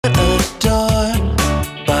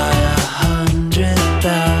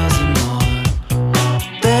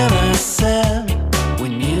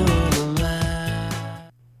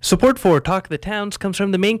Support for Talk of the Towns comes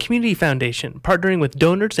from the Maine Community Foundation, partnering with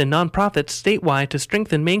donors and nonprofits statewide to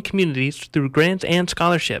strengthen Maine communities through grants and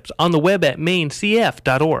scholarships. On the web at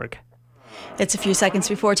mainecf.org. It's a few seconds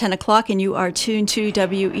before 10 o'clock, and you are tuned to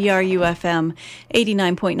WERU-FM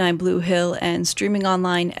 89.9 Blue Hill and streaming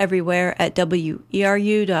online everywhere at weru.org.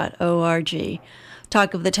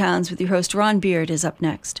 Talk of the Towns with your host Ron Beard is up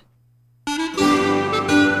next.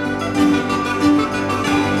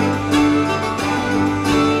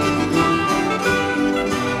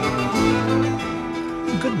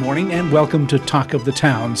 Good morning and welcome to Talk of the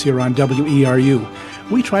Towns here on WERU.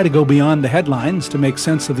 We try to go beyond the headlines to make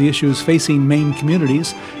sense of the issues facing Maine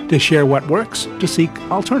communities, to share what works, to seek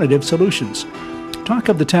alternative solutions. Talk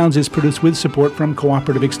of the Towns is produced with support from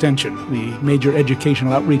Cooperative Extension, the major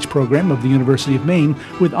educational outreach program of the University of Maine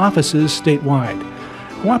with offices statewide.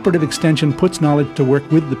 Cooperative Extension puts knowledge to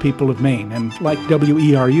work with the people of Maine, and like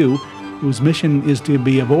WERU, whose mission is to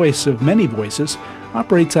be a voice of many voices,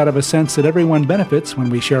 operates out of a sense that everyone benefits when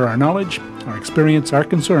we share our knowledge, our experience, our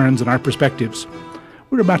concerns, and our perspectives.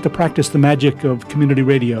 We're about to practice the magic of community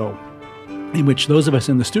radio, in which those of us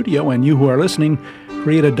in the studio and you who are listening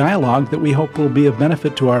create a dialogue that we hope will be of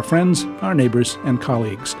benefit to our friends, our neighbors, and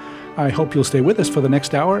colleagues. I hope you'll stay with us for the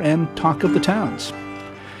next hour and talk of the towns.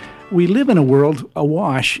 We live in a world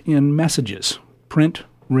awash in messages. Print,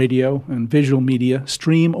 radio, and visual media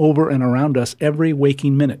stream over and around us every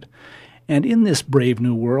waking minute. And in this brave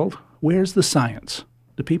new world, where's the science?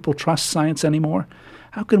 Do people trust science anymore?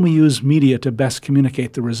 How can we use media to best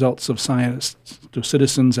communicate the results of science to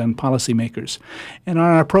citizens and policymakers? And on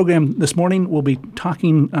our program this morning, we'll be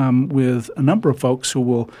talking with a number of folks who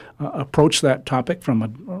will approach that topic from a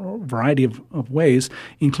variety of ways,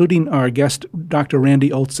 including our guest, Dr. Randy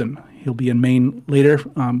Olson. He'll be in Maine later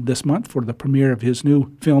this month for the premiere of his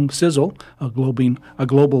new film, Sizzle, a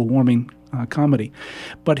global warming comedy.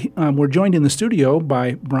 But we're joined in the studio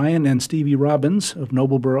by Brian and Stevie Robbins of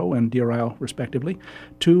Nobleboro and Deer Isle, respectively,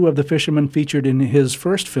 two of the fishermen featured in his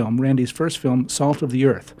first film, Randy's first film, Salt of the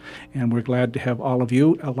Earth. And we're glad to have all of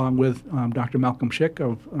you, along with Dr. Malcolm Schick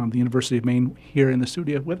of the University of Maine, here in the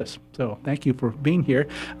studio with us. So thank you for being here.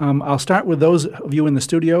 I'll start with those of you in the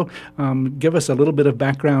studio. Give us a little bit of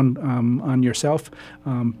background on yourself.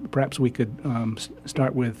 Perhaps we could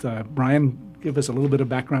start with Brian. Give us a little bit of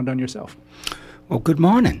background on yourself. Well, good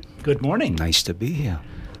morning. Good morning. Nice to be here.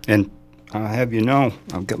 And I'll have you know,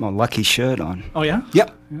 I've got my lucky shirt on. Oh, yeah?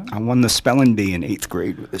 Yep. Yeah. I won the spelling bee in 8th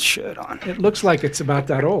grade with this shirt on. It looks like it's about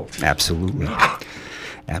that old. Absolutely.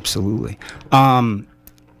 Absolutely.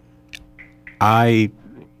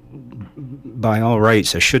 By all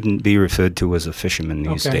rights, I shouldn't be referred to as a fisherman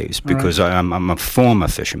these days because I'm a former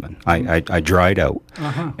fisherman. I dried out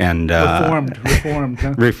and reformed.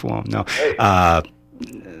 Huh? Reformed. No,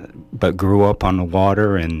 but grew up on the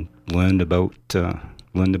water and learned about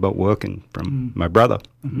working from my brother,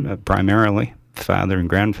 primarily father and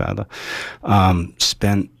grandfather.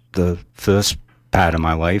 Spent the first part of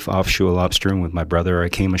my life offshore lobstering with my brother. I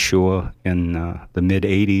came ashore in the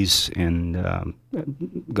mid-'80s, and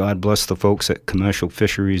God bless the folks at Commercial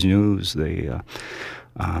Fisheries News. They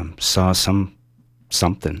saw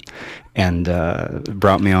something and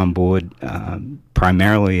brought me on board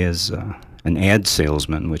primarily as an ad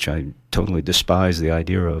salesman, which I totally despise the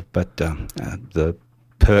idea of, but the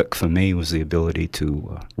perk for me was the ability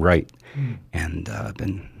to write, and I've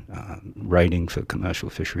been writing for Commercial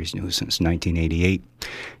Fisheries News since 1988.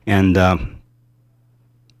 And so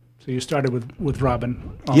you started with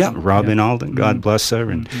Robin Alden. Yeah, Robin Alden, God bless her.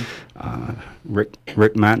 And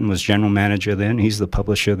Rick Martin was general manager then. He's the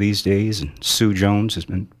publisher these days. And Sue Jones has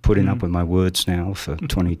been putting up with my words now for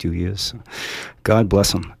 22 years. So God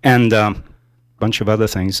bless them. And a bunch of other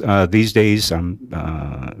things. These days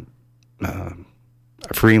I'm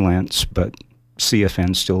freelance, but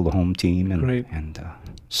CFN's still the home team. And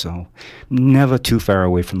so never too far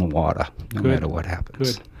away from the water, no matter what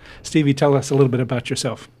happens. Good. Stevie, tell us a little bit about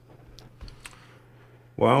yourself.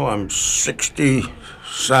 Well, I'm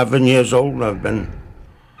 67 years old. I've been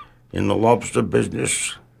in the lobster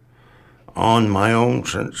business on my own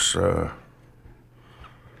since I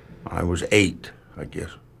was 8, I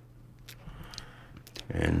guess.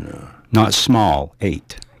 And not small,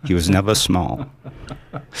 8. He was never small.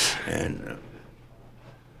 And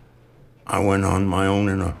I went on my own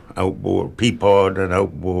in a outboard, peapod and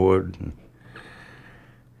outboard,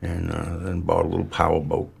 and then bought a little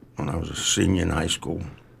powerboat when I was a senior in high school.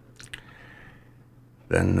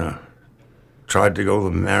 Then tried to go to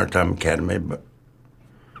the Maritime Academy, but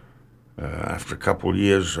after a couple of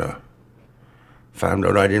years, found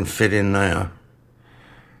out I didn't fit in there.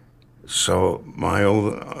 So my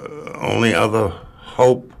only other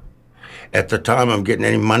hope at the time of getting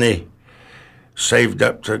any money saved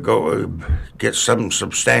up to go get some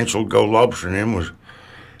substantial go lobstering in was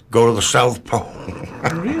go to the South Pole.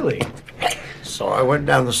 Really? So I went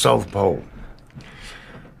down the South Pole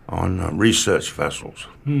on research vessels.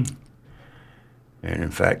 And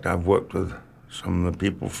in fact, I've worked with some of the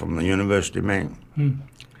people from the University of Maine.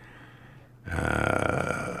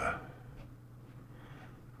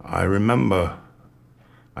 I remember,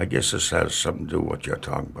 I guess this has something to do with what you're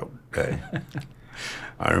talking about today.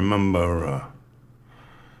 I remember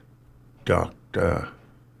Dr.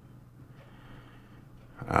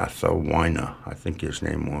 Arthur Weiner, I think his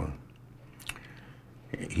name was.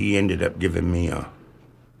 He ended up giving me a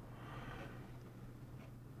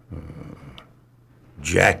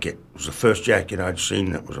jacket. It was the first jacket I'd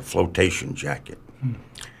seen that was a flotation jacket.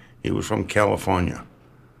 He was from California.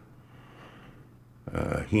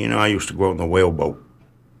 He and I used to go out in the whaleboat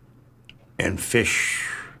and fish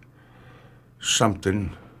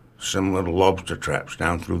something similar to lobster traps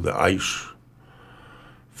down through the ice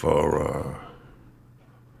for,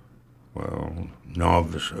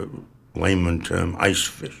 novice, layman term, ice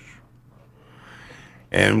fish.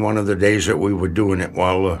 And one of the days that we were doing it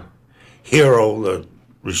while the Hero, the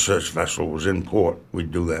research vessel, was in port,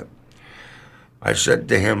 we'd do that. I said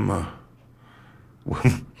to him,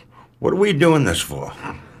 what are we doing this for?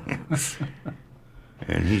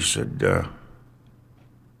 And he said,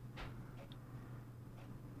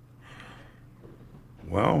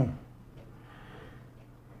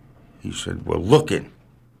 we're looking,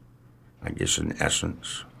 I guess in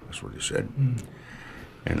essence, that's what he said.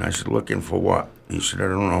 And I said, looking for what? He said, I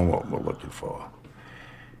don't know what we're looking for.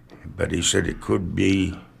 But he said it could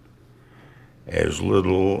be as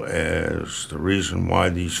little as the reason why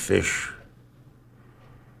these fish,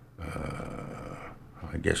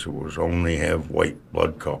 I guess it was only have white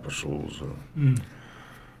blood corpuscles.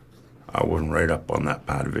 I wasn't right up on that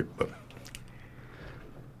part of it,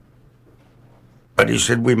 but he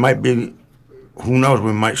said we might be, who knows,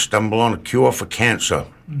 we might stumble on a cure for cancer.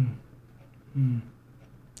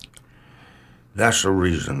 That's a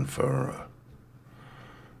reason for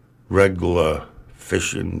regular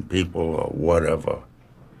fishing people or whatever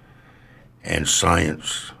and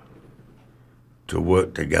science to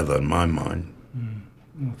work together in my mind.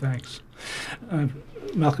 Well, thanks.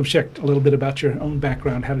 Malcolm Schecht, a little bit about your own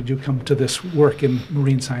background. How did you come to this work in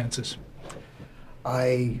marine sciences?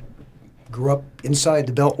 I grew up inside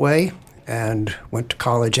the Beltway and went to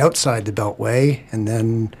college outside the Beltway, and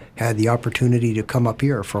then had the opportunity to come up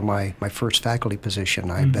here for my first faculty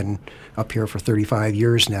position. I've been up here for 35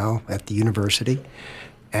 years now at the university,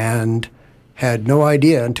 and had no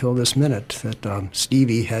idea until this minute that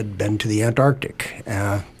Stevie had been to the Antarctic.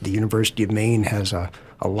 The University of Maine has a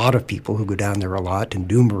lot of people who go down there a lot and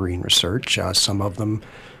do marine research, some of them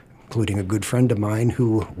including a good friend of mine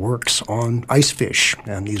who works on ice fish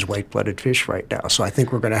and these white-blooded fish right now. So I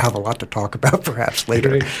think we're going to have a lot to talk about perhaps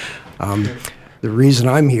later. The reason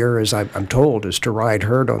I'm here, as I'm told, is to ride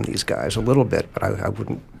herd on these guys a little bit, but I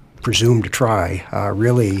wouldn't presume to try.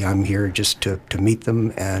 Really, I'm here just to meet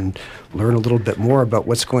them and learn a little bit more about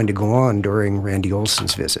what's going to go on during Randy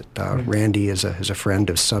Olson's visit. Randy is a friend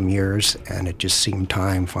of some years, and it just seemed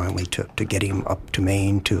time finally to get him up to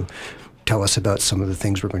Maine to tell us about some of the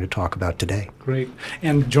things we're going to talk about today. Great.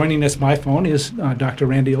 And joining us by phone is Dr.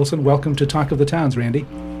 Randy Olson. Welcome to Talk of the Towns, Randy.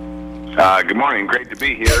 Good morning. Great to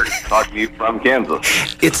be here talking to you from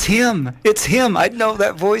Kansas. It's him. It's him. I'd know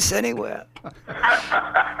that voice anywhere.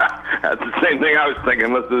 That's the same thing I was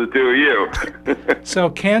thinking, listening to the two of you.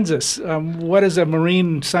 So Kansas, what is a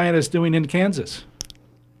marine scientist doing in Kansas?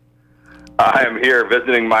 I am here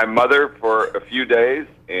visiting my mother for a few days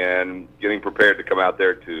and getting prepared to come out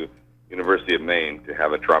there to University of Maine to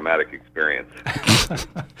have a traumatic experience.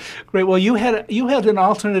 Great. Well, you had an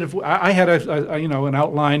alternative. I had an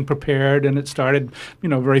outline prepared, and it started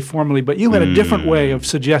very formally. But you had a different way of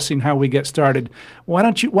suggesting how we get started. Why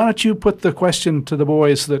don't you put the question to the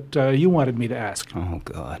boys that you wanted me to ask? Oh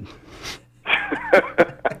God.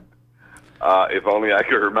 If only I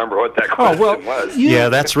could remember what that question was. Yeah,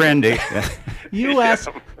 that's Randy. You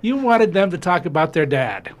wanted them to talk about their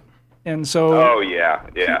dad. And so. Oh yeah,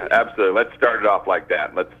 absolutely. Let's start it off like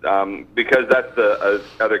that. Let's because that's the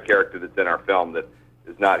other character that's in our film that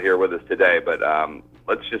is not here with us today. But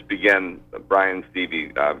let's just begin. Brian, Stevie,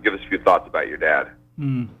 give us a few thoughts about your dad.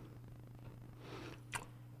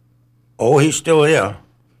 Oh, he's still here.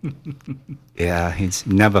 Yeah, he's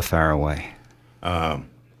never far away. I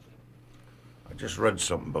just read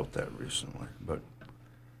something about that recently, but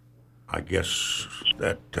I guess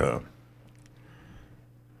that.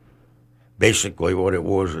 Basically what it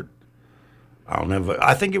was,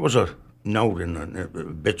 I think it was a note in an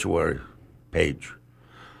obituary page.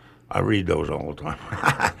 I read those all the time.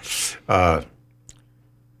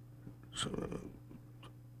 So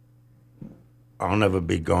I'll never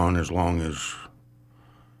be gone as long as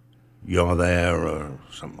you're there, or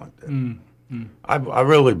something like that. I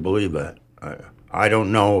really believe that. I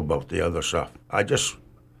don't know about the other stuff. I just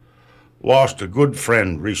lost a good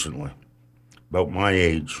friend recently, about my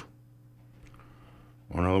age.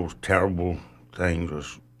 One of those terrible things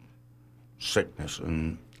was sickness,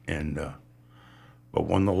 but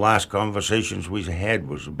one of the last conversations we had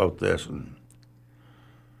was about this, and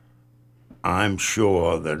I'm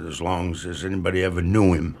sure that as long as anybody ever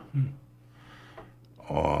knew him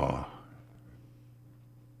or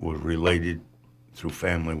was related through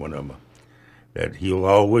family, whatever, that he'll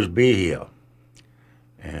always be here.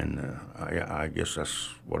 And I guess that's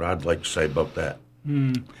what I'd like to say about that.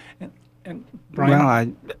 And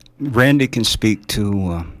Brian? Well, Randy can speak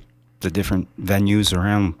to the different venues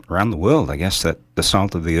around the world. I guess that the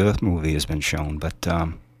Salt of the Earth movie has been shown, but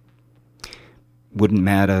wouldn't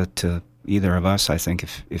matter to either of us, I think,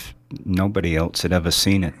 if nobody else had ever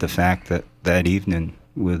seen it. The fact that evening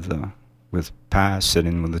with Pa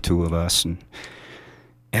sitting with the two of us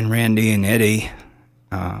and Randy and Eddie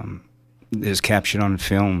is captured on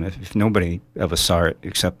film. If nobody ever saw it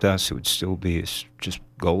except us, it would still be just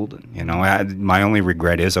golden. You know, my only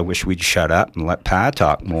regret is I wish we'd shut up and let Pa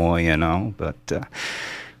talk more. You know, but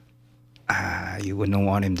you wouldn't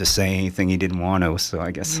want him to say anything he didn't want to. So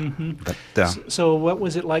I guess. But so what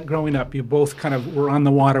was it like growing up? You both kind of were on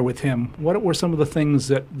the water with him. What were some of the things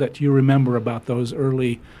that you remember about those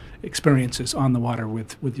early experiences on the water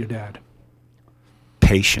with your dad?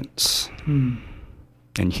 Patience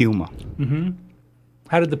and humor.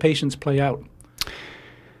 How did the patience play out?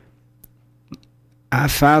 Our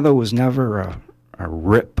father was never a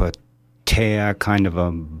rip or tear kind of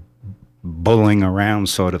a bullying around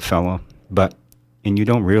sort of fellow, and you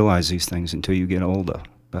don't realize these things until you get older.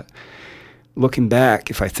 But looking back,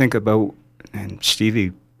 if I think about, and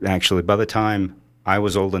Stevie actually, by the time I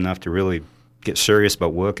was old enough to really get serious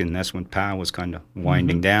about working, that's when Pa was kind of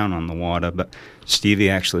winding down on the water. But Stevie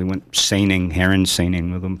actually went heron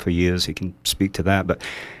seining with him for years. He can speak to that. But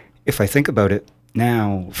if I think about it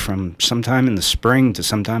now, from sometime in the spring to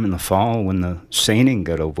sometime in the fall when the seining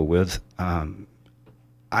got over with, I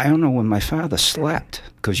don't know when my father slept,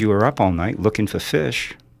 because you were up all night looking for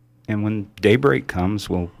fish. And when daybreak comes,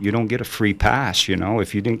 well, you don't get a free pass, you know.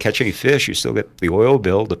 If you didn't catch any fish, you still get the oil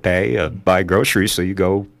bill to pay, buy groceries, so you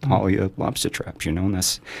go haul your lobster traps, you know, and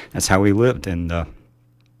that's how he lived. And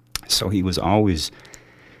so he was always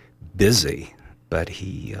busy, but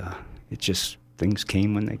things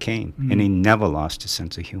came when they came, and he never lost his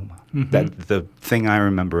sense of humor. That the thing I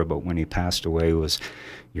remember about when he passed away was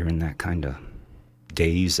you're in that kind of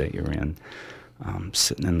daze that you're in.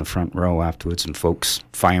 Sitting in the front row afterwards and folks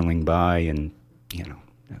filing by and, you know,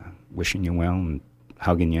 wishing you well and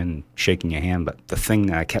hugging you and shaking your hand. But the thing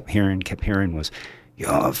that I kept hearing was,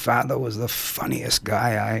 your father was the funniest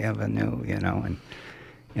guy I ever knew, you know.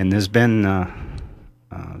 And there's been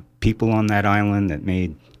people on that island that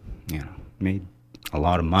made a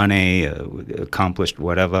lot of money, accomplished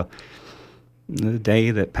whatever. The day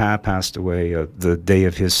that Pa passed away, the day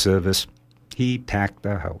of his service, he packed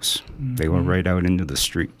their house. They were right out into the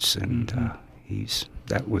streets, and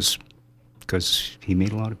that was because he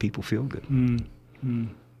made a lot of people feel good.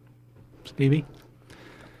 Stevie?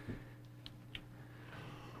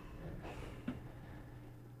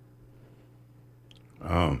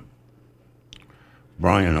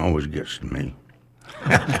 Brian always gets to me.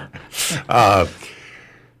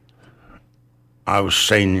 I was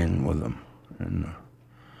seining with him, and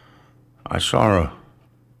I saw a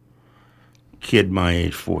kid my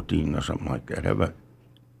age, 14 or something like that, have an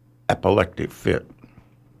epileptic fit.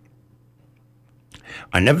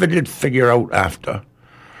 I never did figure out after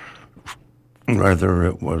whether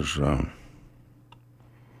it was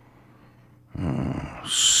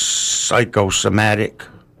psychosomatic,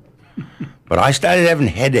 but I started having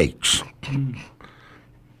headaches.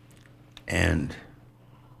 And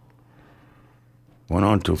went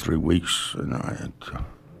on 2-3 weeks, and I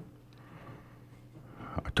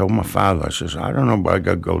told my father, I says, I don't know, but I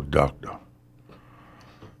got to go to the doctor.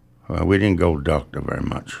 Well, we didn't go to the doctor very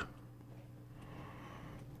much.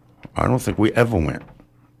 I don't think we ever went.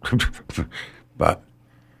 But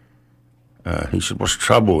he said, what's the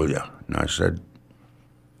trouble with you? And I said,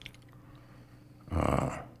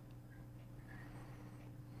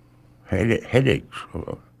 headaches.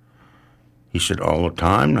 He said, all the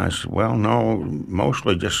time? And I said, well, no,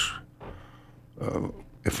 mostly just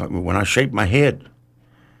when I shake my head.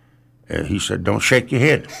 He said, don't shake your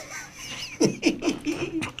head.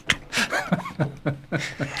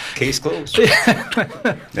 Case closed.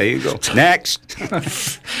 There you go. Next.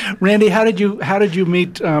 Randy, how did you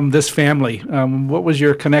meet this family? What was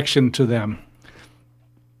your connection to them?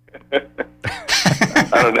 I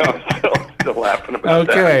don't know. I'm still laughing about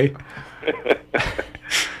that.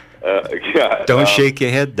 Yeah, don't shake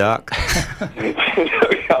your head, Doc.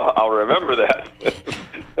 I'll remember that.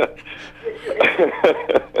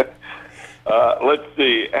 Let's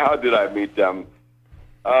see. How did I meet them?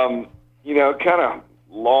 Kind of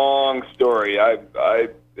long story. I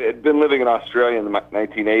had been living in Australia in the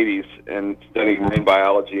 1980s and studying marine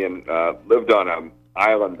biology, and lived on an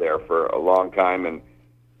island there for a long time. And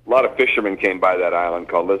a lot of fishermen came by that island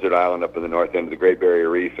called Lizard Island up in the north end of the Great Barrier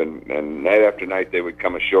Reef. And night after night they would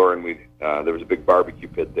come ashore, and there was a big barbecue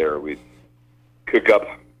pit there. We'd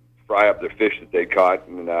fry up their fish that they caught,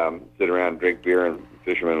 and sit around and drink beer. And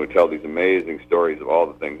fishermen would tell these amazing stories of all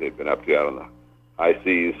the things they'd been up to out on the high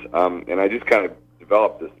seas. And I just kind of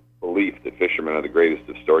developed this belief that fishermen are the greatest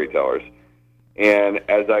of storytellers. And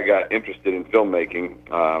as I got interested in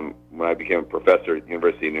filmmaking, when I became a professor at the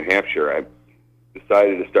University of New Hampshire, I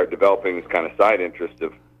decided to start developing this kind of side interest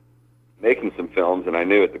of making some films. And I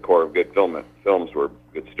knew at the core of good films were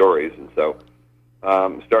good stories. And so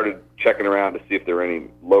started checking around to see if there were any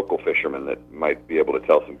local fishermen that might be able to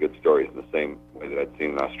tell some good stories in the same way that I'd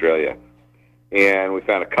seen in Australia. And we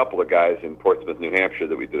found a couple of guys in Portsmouth, New Hampshire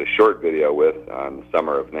that we did a short video with in the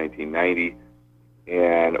summer of 1990,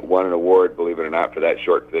 and won an award, believe it or not, for that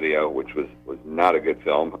short video, which was not a good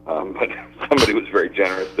film, but somebody was very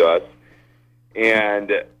generous to us.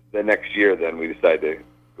 And the next year, then, we decided to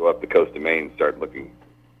go up the coast of Maine and start looking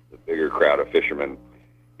at a bigger crowd of fishermen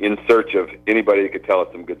in search of anybody that could tell us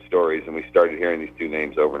some good stories. And we started hearing these two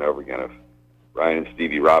names over and over again of Brian and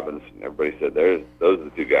Stevie Robbins, and everybody said, those are the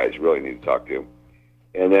two guys you really need to talk to.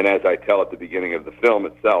 And then, as I tell at the beginning of the film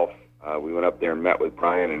itself, we went up there and met with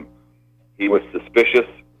Brian, and he was suspicious,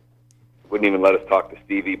 wouldn't even let us talk to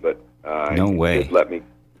Stevie, but no way. Just let me,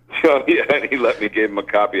 he let me, gave him a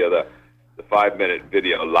copy of the 5-minute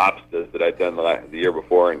video, Lobsters, that I'd done the year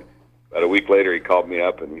before. And about a week later, he called me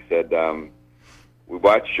up, and he said, we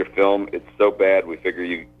watched your film. It's so bad, we figure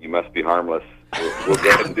you must be harmless. We'll go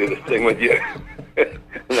ahead and do this thing with you. And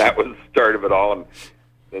that was the start of it all. And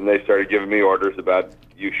then they started giving me orders about,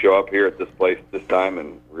 you show up here at this place this time,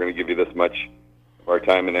 and we're going to give you this much of our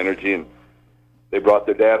time and energy. And they brought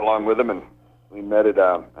their dad along with them, and we met at,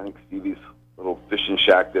 I think, Stevie's little fishing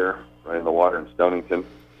shack there, right in the water in Stonington.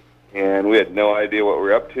 And we had no idea what we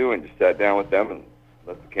were up to, and just sat down with them and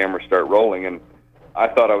let the camera start rolling. And I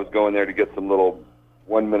thought I was going there to get some little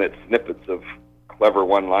 1-minute snippets of clever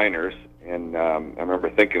one-liners. And I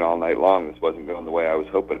remember thinking all night long this wasn't going the way I was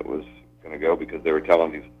hoping it was going to go, because they were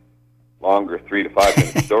telling these longer 3 to 5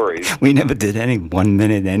 minute stories. We never did any 1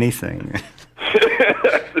 minute anything.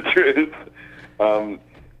 That's the truth.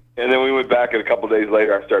 And then we went back, and a couple of days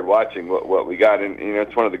later I started watching what we got. And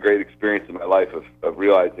it's one of the great experiences of my life of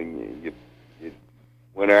realizing you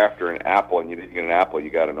went after an apple, and you didn't get an apple,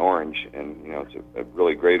 you got an orange. And it's a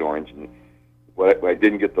really great orange. And what I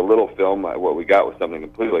didn't get the little film, what we got was something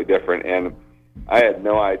completely different. And I had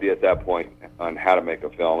no idea at that point on how to make a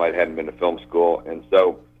film. I hadn't been to film school. And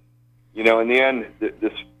so, in the end,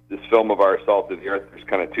 this film of our Salt of the Earth, there's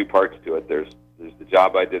kind of two parts to it. There's the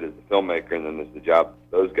job I did as a filmmaker, and then there's the job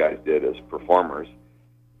those guys did as performers.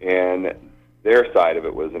 And their side of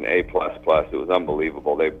it was an A++. It was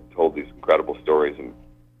unbelievable. They told these incredible stories and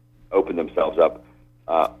opened themselves up.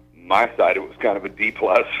 My side, it was kind of a D+,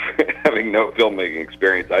 for having no filmmaking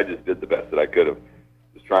experience. I just did the best that I could of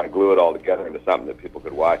just trying to glue it all together into something that people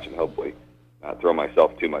could watch and hopefully not throw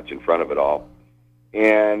myself too much in front of it all.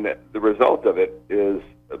 And the result of it is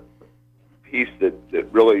a piece that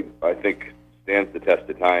really, I think, stands the test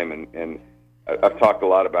of time. And I've talked a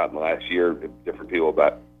lot about in the last year to different people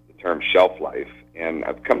about the term shelf life. And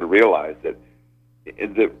I've come to realize that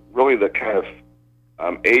really the kind of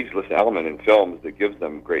ageless element in films that gives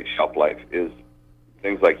them great shelf life is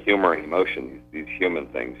things like humor and emotion, these human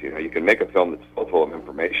things. You can make a film that's full of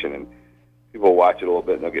information, and people will watch it a little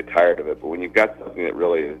bit and they'll get tired of it. But when you've got something that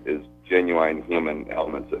really is genuine human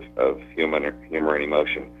elements of humor and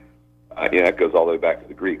emotion, it goes all the way back to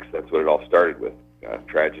the Greeks. That's what it all started with,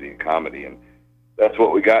 tragedy and comedy. And that's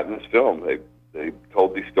what we got in this film. They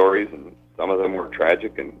told these stories, and some of them were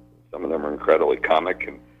tragic, and some of them are incredibly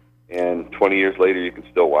comic. And 20 years later, you can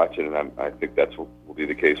still watch it, and I think that's what will be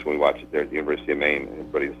the case when we watch it there at the University of Maine.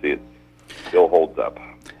 Everybody will see it still holds up.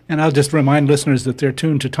 And I'll just remind listeners that they're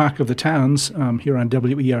tuned to Talk of the Towns here on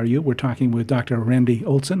WERU. We're talking with Dr. Randy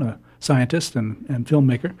Olson, a scientist and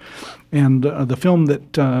filmmaker. And the film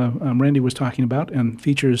that Randy was talking about and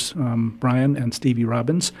features Brian and Stevie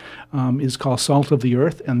Robbins is called Salt of the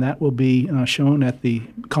Earth, and that will be shown at the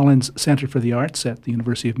Collins Center for the Arts at the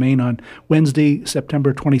University of Maine on Wednesday,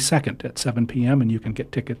 September 22nd at 7 p.m., and you can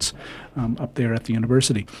get tickets up there at the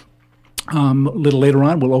university. A little later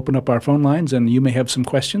on, we'll open up our phone lines, and you may have some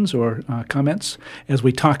questions or comments as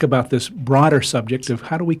we talk about this broader subject of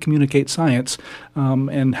how do we communicate science,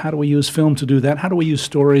 and how do we use film to do that? How do we use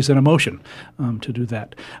stories and emotion to do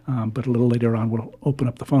that? But a little later on, we'll open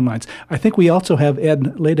up the phone lines. I think we also have Ed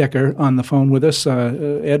Ladecker on the phone with us.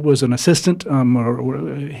 Ed was an assistant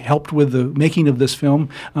or helped with the making of this film.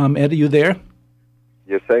 Ed, are you there?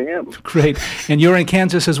 Yes, I am. Great. And you're in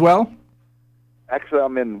Kansas as well? Actually,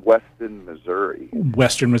 I'm in Western Missouri.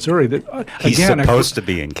 Western Missouri. He's supposed to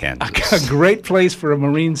be in Kansas. A great place for a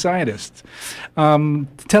marine scientist.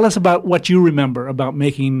 Tell us about what you remember about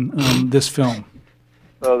making this film.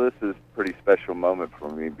 So this is a pretty special moment for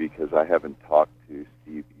me because I haven't talked to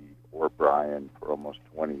Stevie or Brian for almost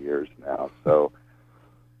 20 years now. So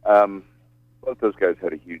both those guys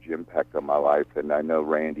had a huge impact on my life, and I know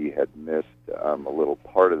Randy had missed a little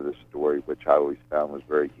part of the story, which I always found was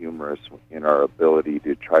very humorous in our ability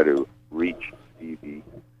to try to reach Stevie.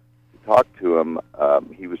 To talk to him,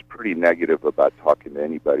 he was pretty negative about talking to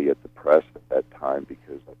anybody at the press at that time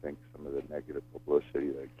because I think some of the negative publicity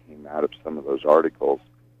that came out of some of those articles.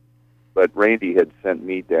 But Randy had sent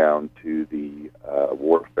me down to the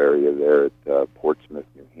wharf area there at Portsmouth,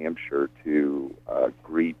 New Hampshire, to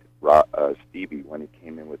greet Stevie when he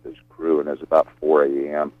came in with his crew, and it was about 4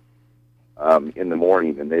 a.m. In the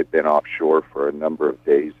morning, and they'd been offshore for a number of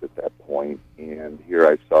days at that point. And here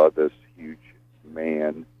I saw this huge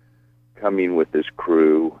man coming with his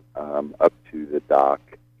crew up to the dock,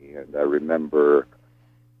 and I remember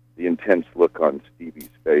the intense look on Stevie's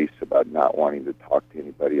face about not wanting to talk to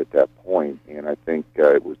anybody at that point. And I think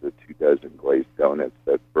it was the 2 dozen glazed donuts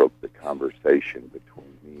that broke the conversation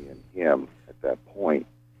between me and him at that point.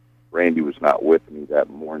 Randy was not with me that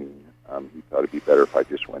morning. He thought it'd be better if I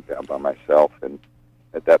just went down by myself. And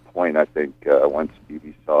at that point, I think once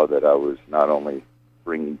Stevie saw that I was not only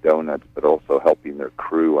bringing donuts but also helping their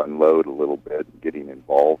crew unload a little bit and getting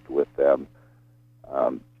involved with them,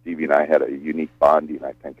 Stevie and I had a unique bonding,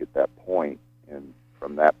 I think, at that point. And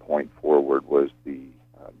from that point forward was the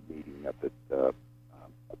meeting up at the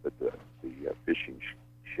fishing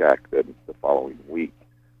shack the following week.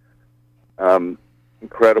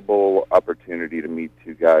 Incredible opportunity to meet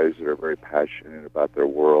two guys that are very passionate about their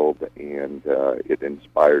world, and it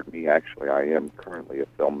inspired me. Actually, I am currently a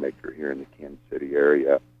filmmaker here in the Kansas City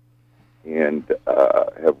area and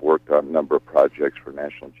have worked on a number of projects for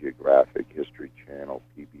National Geographic, History Channel,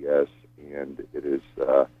 PBS, and it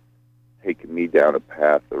has taken me down a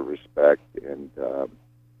path of respect and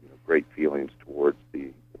great feelings towards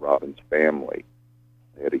the Robbins family.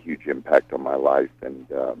 They had a huge impact on my life, and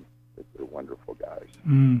they're wonderful guys.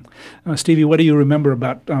 Stevie, what do you remember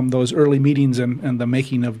about those early meetings and the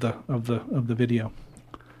making of the video?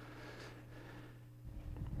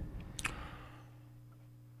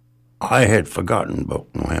 I had forgotten about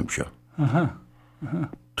New Hampshire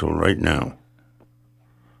till right now.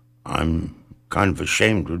 I'm kind of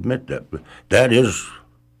ashamed to admit that, but that is,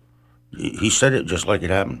 he said it just like it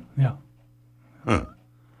happened. Yeah. Huh.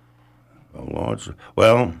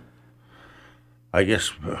 Well, I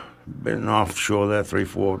guess been offshore there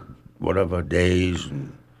 3-4 whatever days,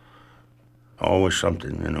 and always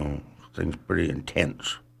something, things pretty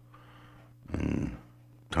intense. And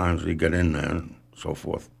times we got in there and so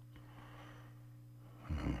forth.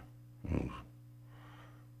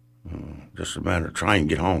 Just a matter of trying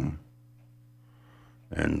to get home.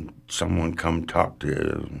 And someone come talk to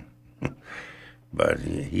you. But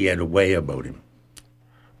he had a way about him.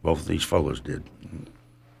 Both these fellows did.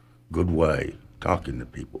 Good way, talking to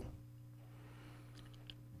people.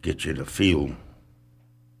 Get you to feel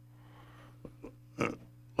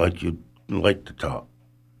like you'd like to talk,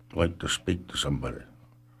 like to speak to somebody.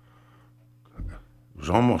 It was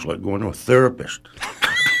almost like going to a therapist.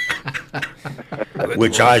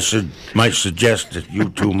 Which I might suggest that you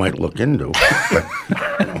two might look into.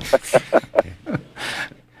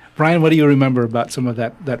 Brian, what do you remember about some of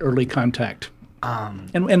that early contact?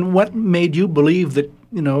 And what made you believe that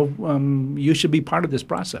you should be part of this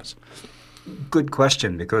process? Good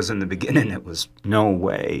question, because in the beginning it was no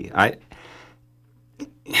way.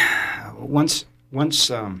 Once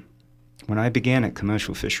when I began at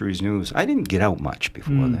Commercial Fisheries News, I didn't get out much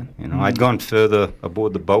before then. I'd gone further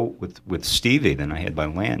aboard the boat with Stevie than I had by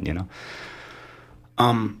land.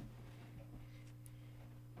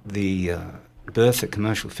 The birth at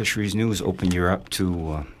Commercial Fisheries News opened you up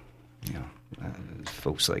to,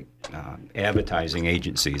 folks like advertising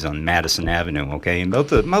agencies on Madison Avenue, okay? And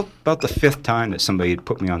about the fifth time that somebody had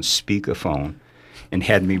put me on speakerphone and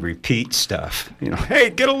had me repeat stuff, hey,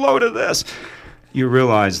 get a load of this, you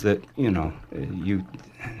realize that,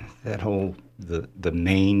 that whole, the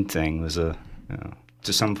main thing was to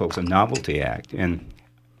some folks, a novelty act. And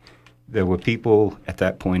there were people at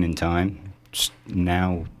that point in time,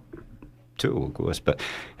 now too, of course, but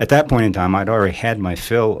at that point in time, I'd already had my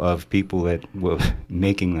fill of people that were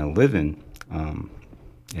making a living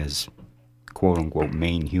as quote-unquote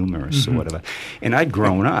Maine humorists or whatever. And I'd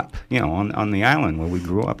grown up, on the island where we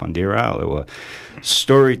grew up on Deer Isle. There were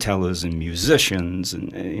storytellers and musicians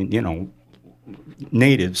and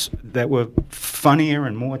natives that were funnier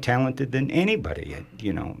and more talented than anybody,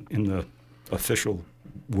 in the official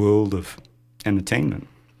world of entertainment.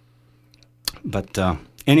 But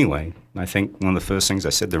anyway, I think one of the first things I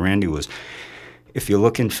said to Randy was, if you're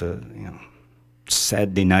looking for,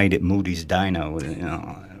 Saturday night at Moody's Dino,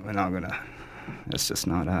 we're not going to, that's just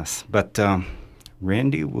not us. But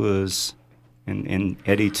Randy was, and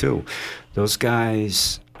Eddie too, those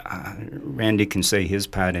guys, Randy can say his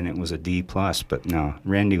part in it was a D+, but no,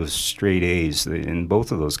 Randy was straight A's. And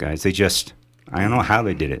both of those guys, they just, I don't know how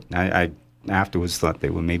they did it. I afterwards thought they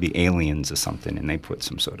were maybe aliens or something, and they put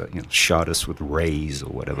some sort of, shot us with rays or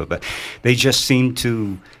whatever. But they just seemed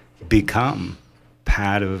to become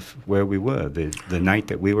part of where we were. The night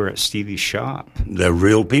that we were at Stevie's shop. They're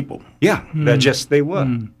real people. Yeah, they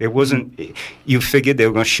were. It wasn't, you figured they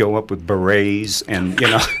were going to show up with berets and,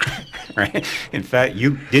 right? In fact,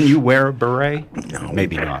 didn't you wear a beret? No.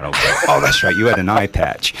 Maybe not. Okay. Oh, that's right. You had an eye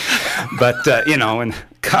patch. But, and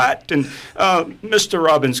cut. And, Mr.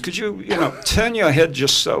 Robbins, could you, turn your head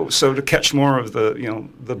just so to catch more of the,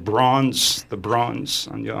 the bronze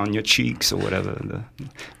on your cheeks or whatever.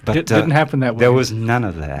 But it didn't happen that way. There was none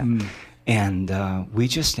of that. And we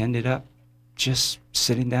just ended up just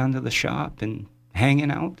sitting down to the shop and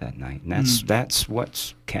hanging out that night. And that's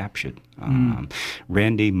what's captured.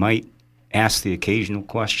 Randy might ask the occasional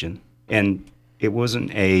question, and it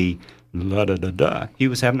wasn't a la-da-da-da. He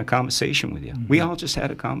was having a conversation with you. We all just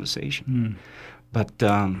had a conversation. But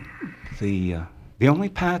the only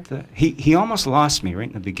part that he almost lost me right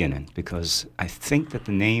in the beginning, because I think that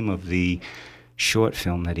the name of the short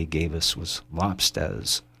film that he gave us was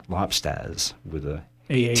Lobsters with a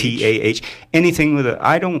A-H. T-A-H. Anything with a,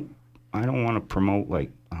 I don't want to promote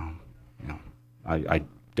I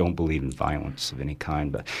don't believe in violence of any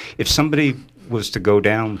kind, but if somebody was to go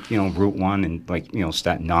down, Route 1 and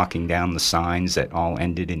start knocking down the signs that all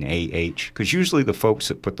ended in A-H, because usually the folks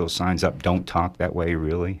that put those signs up don't talk that way,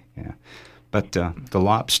 really. Yeah. But the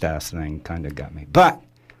lobster thing kind of got me. But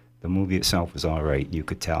the movie itself was all right. You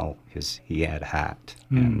could tell he had a hat,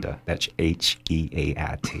 and that's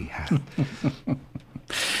H-E-A-R-T, hat.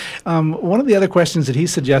 One of the other questions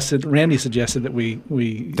that Randy suggested that we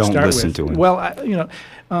don't start listen with, to him.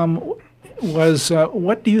 Well, was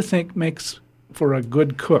what do you think makes for a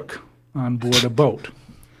good cook on board a boat?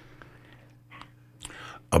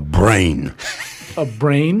 A brain. A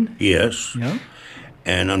brain? Yes. Yeah.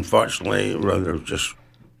 And unfortunately, whether just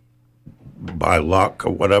by luck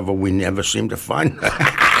or whatever, we never seem to find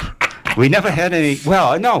that. We never had any.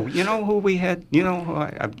 Well, no. You know who we had?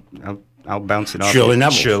 I'll bounce it off. Shirley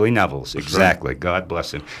Neville. Shirley Neville's, exactly. Right. God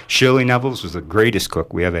bless him. Shirley Neville's was the greatest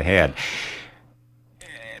cook we ever had.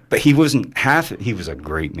 But he wasn't he was a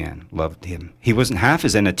great man, loved him. He wasn't half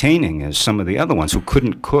as entertaining as some of the other ones who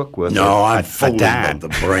couldn't cook with I'm a full dad. of the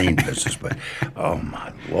brain business, but oh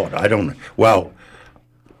my Lord, I don't, well,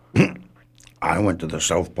 I went to the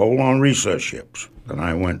South Pole on research ships, and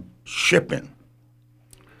I went shipping.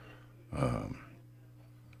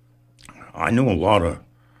 I knew a lot of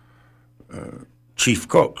chief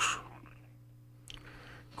cooks,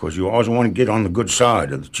 because you always want to get on the good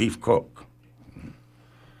side of the chief cook.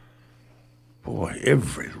 Boy,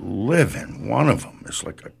 every living one of them is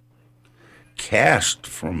like a cast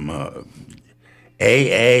from AA.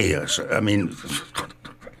 I mean,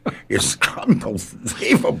 it's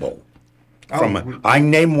unbelievable. I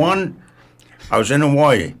named one. I was in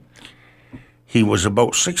Hawaii. He was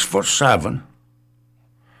about 6'7".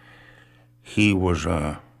 He was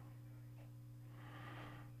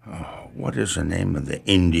what is the name of the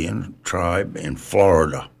Indian tribe in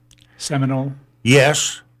Florida? Seminole.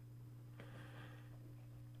 Yes.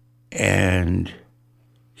 And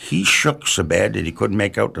he shook so bad that he couldn't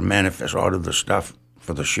make out the manifest out of the stuff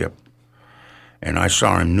for the ship. And I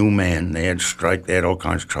saw him, new man. They had strike. They had all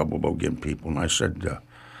kinds of trouble about getting people. And I said,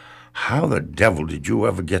 how the devil did you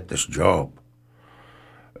ever get this job?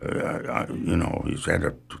 he's had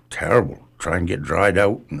a terrible, try and get dried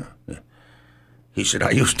out. And, he said,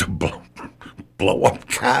 I used to blow up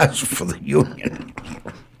cars for the union.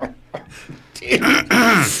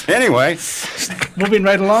 Anyway, moving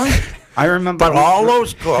right along. I remember. But all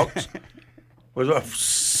those cooks was of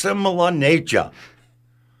similar nature.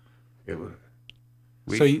 Even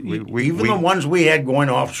the ones we had going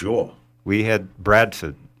offshore. We had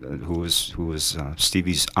Bradford, who was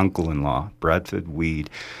Stevie's uncle-in-law, Bradford Weed,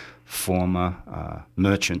 former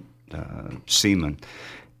merchant seaman,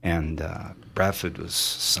 and Bradford was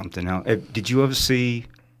something else. Did you ever see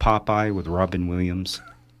Popeye with Robin Williams?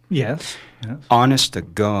 Yes. Honest to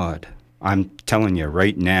God, I'm telling you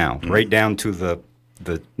right now, right down to the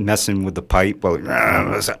messing with the pipe. Well,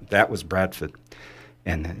 that was Bradford,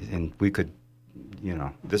 and we could.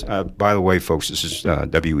 This. By the way, folks, this is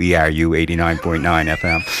WERU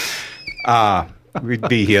 89.9 FM. We'd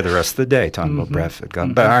be here the rest of the day talking about Bradford.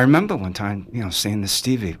 But I remember one time, saying to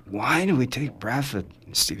Stevie, "Why do we take Bradford?"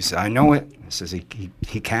 And Stevie said, "I know it." He says, "He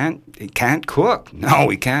can't cook. No,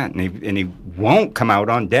 he can't, and he won't come out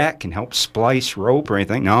on deck and help splice rope or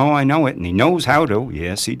anything. No, I know it, and he knows how to.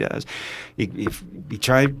 Yes, he does. He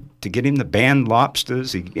tried to get him to ban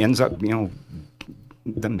lobsters. He ends up,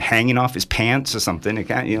 them hanging off his pants or something. He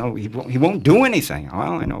can't, he won't do anything.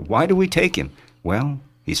 Well, I know. Why do we take him? Well,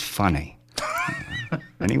 he's funny."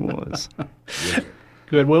 And he was.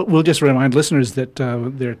 Good. We'll just remind listeners that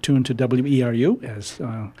they're tuned to WERU, as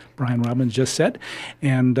Brian Robbins just said.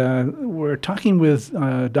 And we're talking with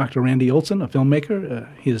Dr. Randy Olson, a filmmaker,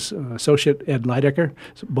 his associate, Ed Leidecker,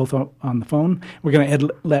 both on the phone. We're going to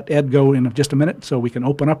let Ed go in just a minute so we can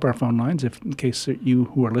open up our phone lines in case you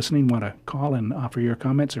who are listening want to call and offer your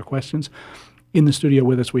comments or questions. In the studio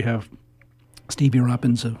with us, we have Stevie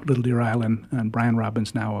Robbins of Little Deer Island and Brian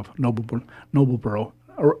Robbins now of Nobleboro.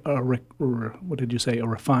 What did you say? A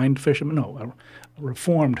refined fisherman? No, a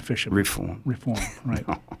reformed fisherman. Reformed, right.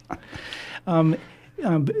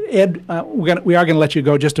 Ed, we are going to let you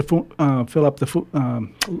go just to free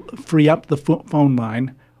up the phone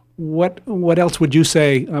line. What else would you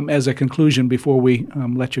say as a conclusion before we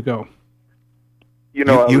let you go?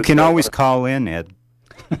 You can always call in, Ed.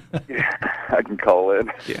 Yeah, I can call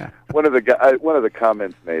in. Yeah. One of the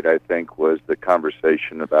comments made, I think, was the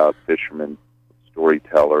conversation about fishermen,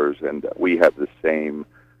 storytellers, and we have the same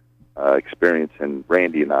experience in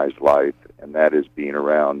Randy and I's life, and that is being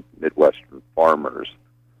around Midwestern farmers.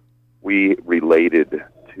 We related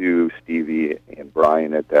to Stevie and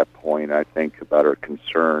Brian at that point, I think, about our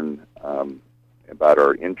concern, about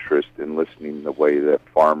our interest in listening the way that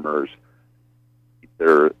farmers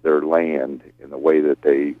their land and the way that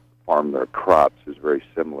they farm their crops is very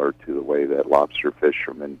similar to the way that lobster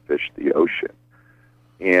fishermen fish the ocean.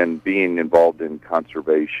 And being involved in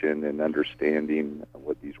conservation and understanding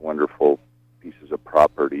what these wonderful pieces of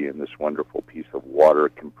property and this wonderful piece of water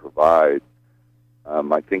can provide,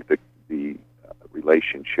 I think that the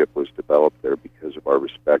relationship was developed there because of our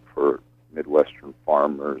respect for Midwestern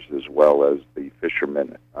farmers as well as the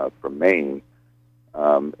fishermen from Maine.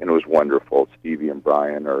 And it was wonderful. Stevie and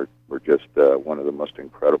Brian were just one of the most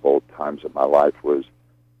incredible times of my life was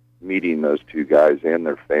meeting those two guys and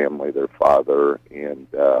their family, their father. And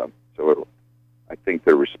so I think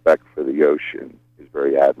their respect for the ocean is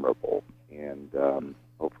very admirable. And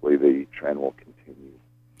hopefully the trend will continue.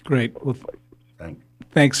 Great. Well,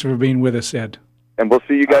 thanks for being with us, Ed. And we'll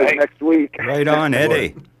see you guys next week. Right on,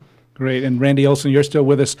 Eddie. Great. And Randy Olson, you're still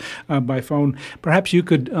with us by phone. Perhaps you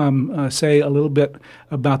could say a little bit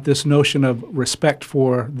about this notion of respect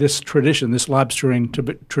for this tradition, this lobstering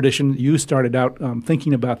tradition. You started out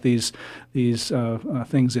thinking about these things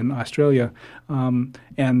in Australia,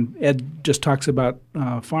 and Ed just talks about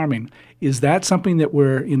farming. Is that something that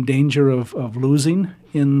we're in danger of losing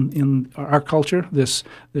in our culture, the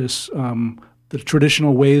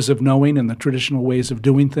traditional ways of knowing and the traditional ways of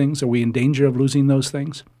doing things? Are we in danger of losing those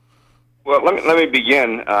things? Well, let me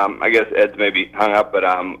begin. I guess Ed's maybe hung up, but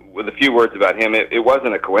with a few words about him, it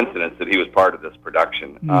wasn't a coincidence that he was part of this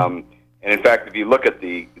production. And in fact, if you look at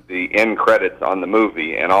the end credits on the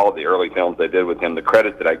movie and all the early films I did with him, the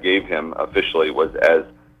credit that I gave him officially was as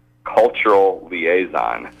cultural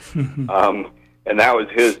liaison. And that was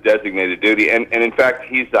his designated duty. And in fact,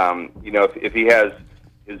 he's, if he has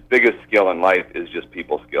his biggest skill in life is just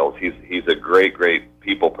people skills. He's a great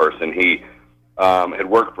people person. He had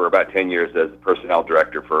worked for about 10 years as personnel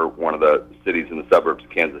director for one of the cities in the suburbs of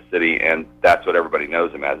Kansas City, and that's what everybody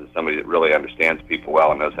knows him as, is somebody that really understands people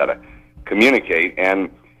well and knows how to communicate. And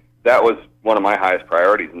that was one of my highest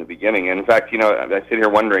priorities in the beginning. And in fact, I sit here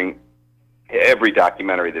wondering, every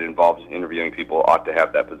documentary that involves interviewing people ought to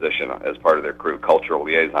have that position as part of their crew, cultural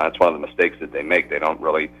liaison. It's one of the mistakes that they make. They don't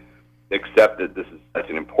really accept that this is such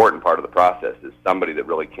an important part of the process, is somebody that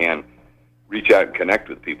really can reach out and connect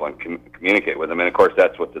with people and communicate with them. And, of course,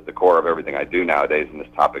 that's what's at the core of everything I do nowadays in this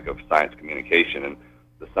topic of science communication. And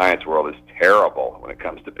the science world is terrible when it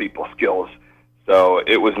comes to people skills. So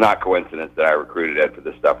it was not coincidence that I recruited Ed for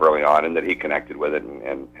this stuff early on and that he connected with it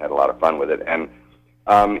and had a lot of fun with it. And,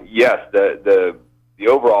 yes, the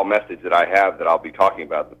overall message that I have that I'll be talking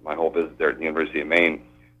about my whole visit there at the University of Maine,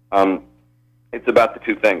 it's about the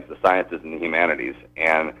two things, the sciences and the humanities.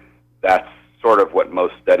 And that's sort of what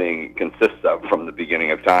most studying consists of from the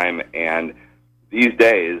beginning of time. And these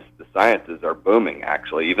days, the sciences are booming,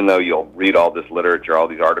 actually, even though you'll read all this literature, all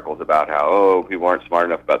these articles about how, people aren't smart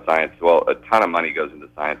enough about science. Well, a ton of money goes into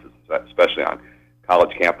sciences, especially on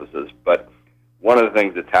college campuses. But one of the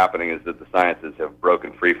things that's happening is that the sciences have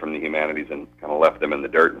broken free from the humanities and kind of left them in the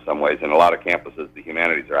dirt in some ways. In a lot of campuses, the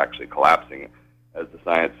humanities are actually collapsing as the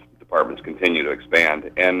science departments continue to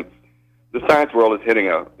expand. And the science world is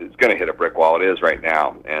going to hit a brick wall. It is right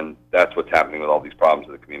now, and that's what's happening with all these problems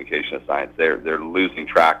with the communication of science. They're losing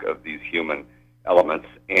track of these human elements,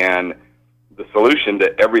 and the solution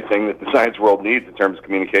to everything that the science world needs in terms of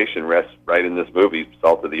communication rests right in this movie,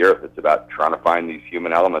 Salt of the Earth. It's about trying to find these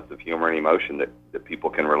human elements of humor and emotion that people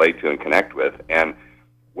can relate to and connect with. And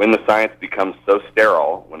when the science becomes so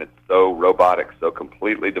sterile, when it's so robotic, so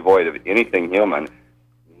completely devoid of anything human,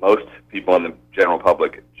 most people in the general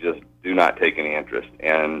public just do not take any interest.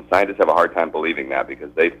 And scientists have a hard time believing that because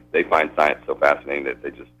they find science so fascinating that they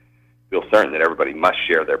just feel certain that everybody must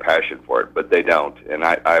share their passion for it, but they don't. And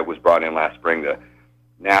I was brought in last spring to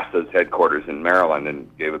NASA's headquarters in Maryland and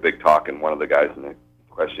gave a big talk, and one of the guys in the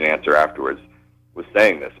question and answer afterwards was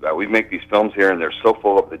saying this about, we make these films here and they're so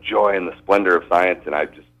full of the joy and the splendor of science, and I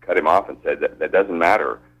just cut him off and said that doesn't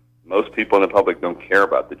matter. Most people in the public don't care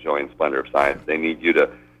about the joy and splendor of science. They need you to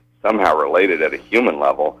somehow relate it at a human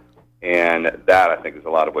level. And that, I think, is a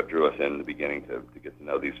lot of what drew us in the beginning to get to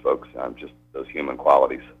know these folks, just those human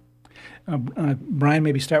qualities. Brian,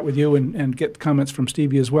 maybe start with you and get comments from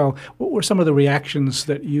Stevie as well. What were some of the reactions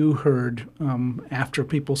that you heard after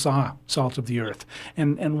people saw Salt of the Earth?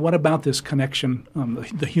 And what about this connection,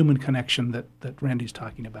 the human connection that Randy's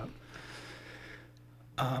talking about?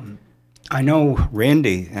 I know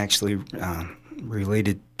Randy actually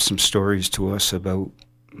related some stories to us about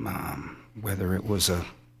whether it was a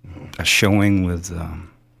showing with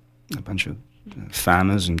a bunch of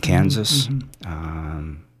farmers in Kansas.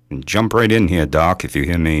 And jump right in here, Doc, if you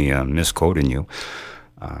hear me misquoting you.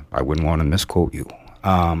 I wouldn't want to misquote you.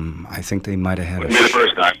 I think they might have had the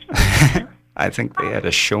first time. I think they had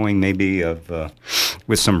a showing maybe of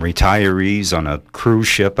with some retirees on a cruise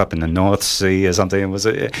ship up in the North Sea or something. It was,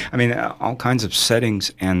 all kinds of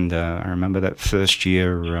settings. And I remember that first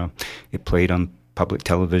year it played on public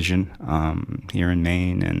television here in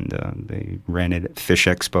Maine, and they ran it at Fish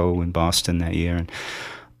Expo in Boston that year. And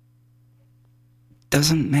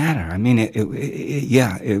doesn't matter. I mean,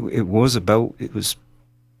 it was about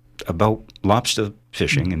lobster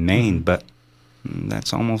fishing in Maine, but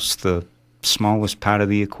that's almost the smallest part of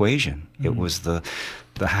the equation. It was the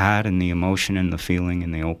heart and the emotion and the feeling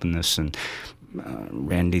and the openness. And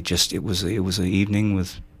Randy it was an evening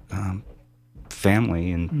with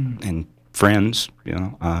family and friends,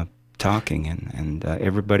 talking, and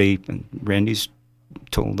everybody. And Randy's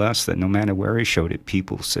told us that no matter where he showed it,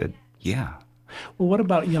 people said, "Yeah." Well, what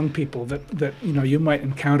about young people that you might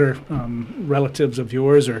encounter relatives of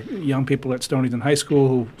yours or young people at Stonington High School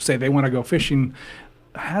who say they want to go fishing?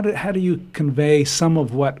 How do you convey some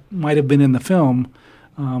of what might have been in the film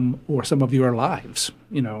or some of your lives,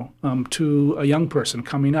 to a young person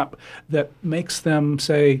coming up that makes them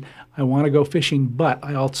say, I want to go fishing, but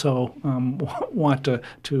I also want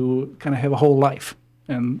to kind of have a whole life?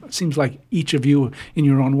 And it seems like each of you in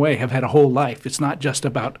your own way have had a whole life. It's not just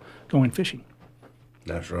about going fishing.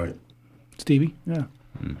 That's right. Stevie? Yeah.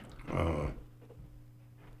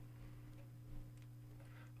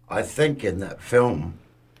 I think in that film,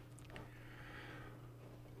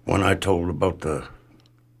 when I told about the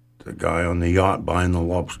guy on the yacht buying the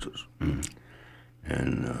lobsters,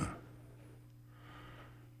 and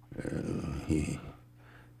he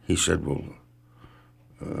said, well,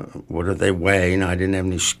 what do they weigh? And I didn't have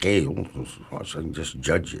any scales, so I said, just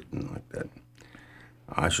judge it and like that.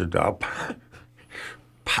 I said, I'll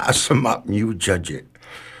pass them up and you judge it.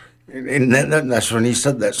 And that's when he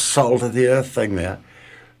said that salt of the earth thing there.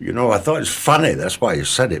 I thought it was funny, that's why he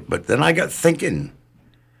said it. But then I got thinking,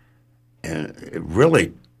 and it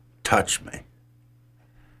really touched me.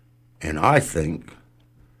 And I think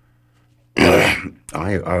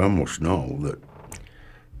I almost know that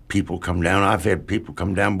people come down. I've had people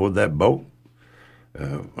come down board that boat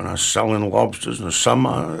when I was selling lobsters in the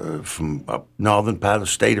summer from up northern part of the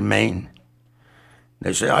state of Maine.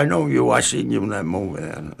 They say, I know you. I seen you in that movie.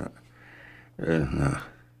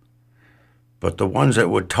 But the ones that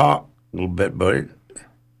would talk a little bit, but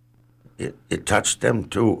it touched them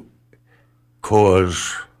too,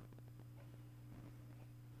 'cause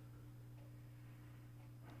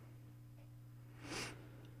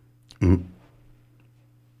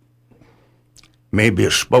maybe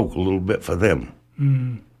it spoke a little bit for them.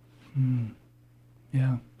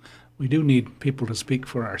 Yeah. We do need people to speak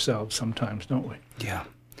for ourselves sometimes, don't we? Yeah.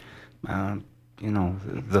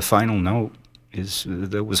 The final note is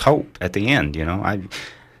there was hope at the end,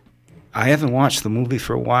 I haven't watched the movie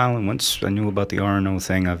for a while, and once I knew about the R&O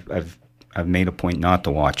thing, I've made a point not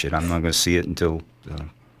to watch it. I'm not going to see it until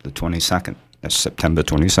the 22nd. That's September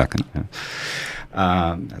 22nd.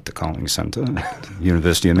 At the Calling Center,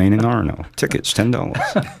 University of Maine in R&O. Tickets, $10.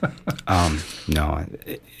 No,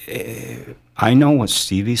 I know what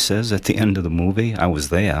Stevie says at the end of the movie. I was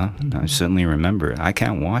there. I certainly remember it. I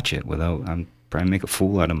can't watch it without, I'm trying to make a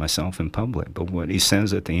fool out of myself in public. But what he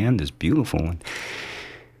says at the end is beautiful. And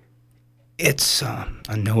it's a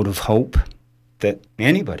note of hope that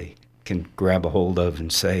anybody can grab a hold of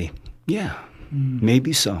and say, yeah,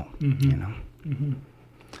 maybe so,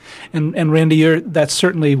 And Randy, that's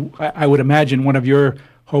certainly, I would imagine, one of your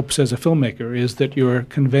hopes as a filmmaker is that you're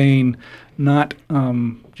conveying not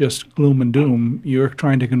just gloom and doom. You're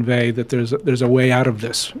trying to convey that there's a way out of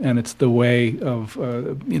this, and it's the way of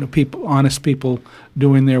honest people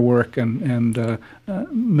doing their work and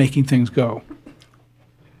making things go.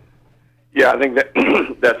 Yeah, I think that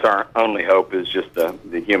that's our only hope, is just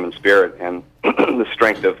the human spirit and the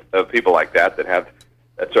strength of people like that have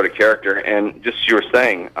that sort of character. And just as you were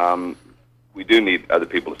saying, we do need other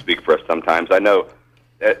people to speak for us sometimes. I know,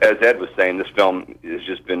 as Ed was saying, this film has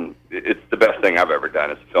just been, it's the best thing I've ever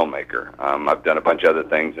done as a filmmaker. I've done a bunch of other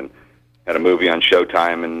things and had a movie on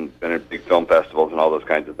Showtime and been at big film festivals and all those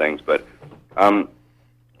kinds of things. But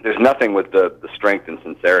there's nothing with the strength and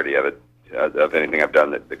sincerity of it, of anything I've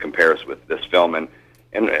done that compares with this film. And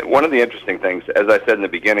one of the interesting things, as I said in the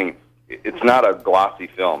beginning, it's not a glossy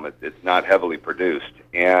film. It's not heavily produced.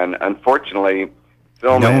 And unfortunately,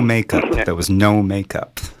 film... No makeup. There was no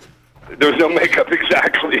makeup. There was no makeup,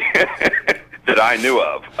 exactly, that I knew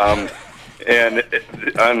of. And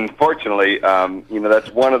unfortunately,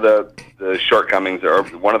 that's one of the shortcomings, or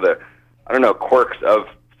one of the, quirks of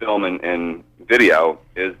film and video,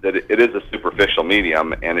 is that it is a superficial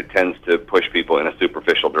medium, and it tends to push people in a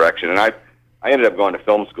superficial direction. And I ended up going to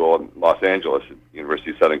film school in Los Angeles at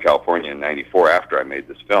University of Southern California in '94 after I made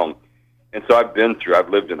this film. And so I've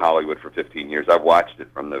lived in Hollywood for 15 years. I've watched it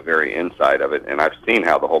from the very inside of it, and I've seen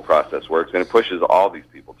how the whole process works, and it pushes all these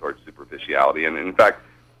people towards superficiality. And in fact,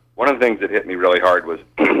 one of the things that hit me really hard was,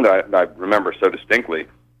 that I remember so distinctly,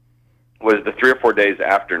 was the 3 or 4 days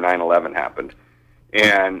after 9/11 happened,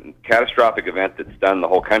 and catastrophic event that stunned the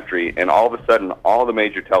whole country, and all of a sudden, all the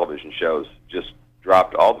major television shows just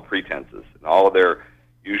dropped all the pretenses and all of their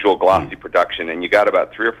usual glossy production, and you got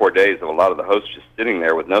about 3 or 4 days of a lot of the hosts just sitting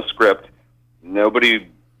there with no script, nobody,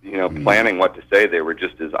 planning what to say. They were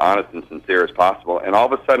just as honest and sincere as possible, and all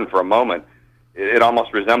of a sudden, for a moment, it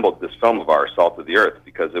almost resembled this film of ours, Salt of the Earth,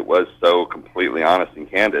 because it was so completely honest and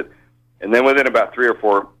candid. And then within about 3 or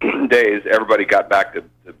 4 days, everybody got back to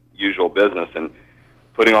usual business and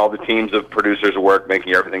putting all the teams of producers to work,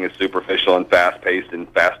 making everything as superficial and fast-paced and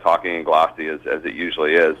fast-talking and glossy as it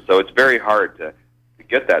usually is. So it's very hard to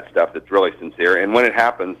get that stuff that's really sincere. And when it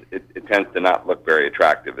happens, it tends to not look very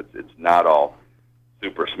attractive. It's not all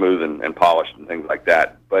super smooth and polished and things like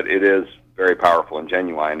that. But it is very powerful and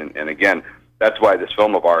genuine. And again, that's why this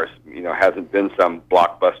film of ours, hasn't been some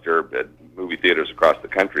blockbuster at movie theaters across the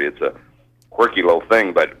country. It's a quirky little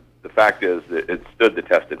thing, but the fact is that it stood the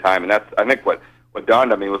test of time. And that's, I think, what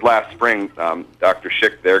dawned on me was last spring, Dr.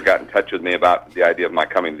 Schick there got in touch with me about the idea of my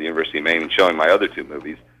coming to the University of Maine and showing my other 2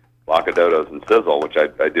 movies, Block-O-Dodos and Sizzle, which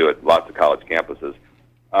I do at lots of college campuses.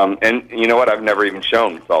 And you know what? I've never even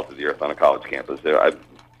shown Salt of the Earth on a college campus.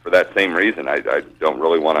 For that same reason, I don't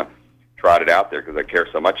really want to trot it out there because I care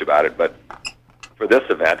so much about it. But for this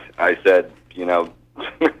event, I said,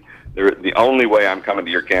 the only way I'm coming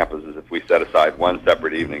to your campus is if we set aside one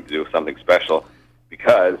separate evening to do something special,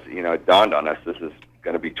 because, it dawned on us this is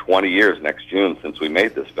going to be 20 years next June since we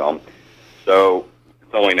made this film. So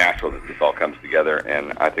it's only natural that this all comes together,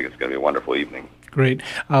 and I think it's going to be a wonderful evening. Great.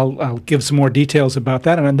 I'll give some more details about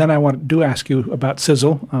that, and then I want to ask you about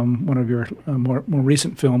Sizzle, one of your more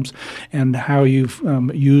recent films, and how you've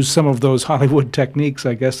used some of those Hollywood techniques,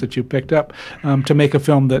 I guess, that you picked up to make a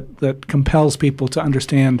film that compels people to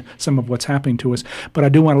understand some of what's happening to us. But I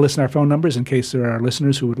do want to listen to our phone numbers in case there are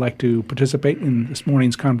listeners who would like to participate in this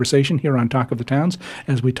morning's conversation here on Talk of the Towns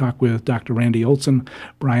as we talk with Dr. Randy Olson,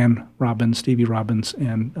 Brian Robbins, Stevie Robbins,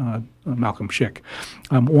 and Malcolm Schick.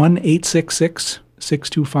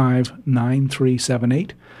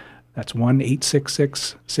 1-866-625-9378. That's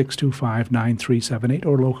 1-866-625-9378,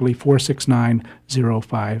 or locally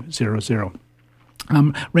 469-0500.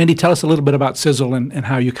 Randy, tell us a little bit about Sizzle and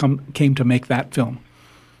how you came to make that film.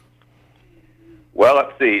 Well,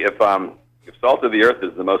 let's see. If Salt of the Earth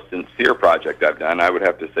is the most sincere project I've done, I would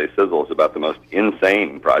have to say Sizzle is about the most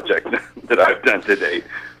insane project that I've done to date.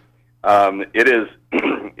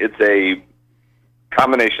 It's a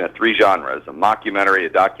combination of three genres: a mockumentary, a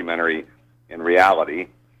documentary, and reality.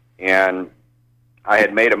 And I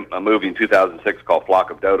had made a movie in 2006 called Flock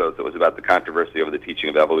of Dodos that was about the controversy over the teaching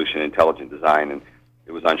of evolution and intelligent design, and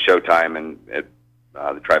it was on Showtime and at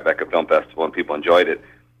the Tribeca Film Festival, and people enjoyed it.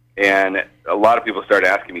 And a lot of people started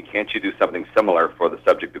asking me, can't you do something similar for the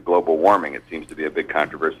subject of global warming? It seems to be a big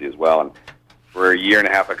controversy as well. And for a year and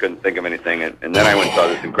a half, I couldn't think of anything. And then I went and saw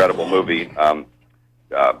this incredible movie,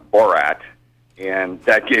 Borat, and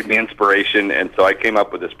that gave me inspiration. And so I came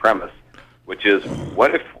up with this premise, which is,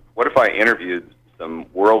 what if I interviewed some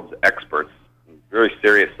world's experts, very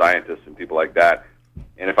serious scientists and people like that,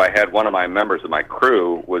 and if I had one of my members of my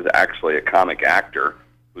crew was actually a comic actor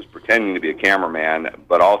who was pretending to be a cameraman,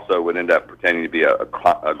 but also would end up pretending to be a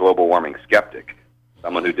global warming skeptic,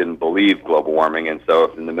 someone who didn't believe global warming. And so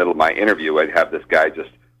if in the middle of my interview I'd have this guy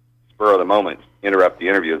just spur of the moment interrupt the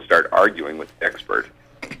interview and start arguing with the expert.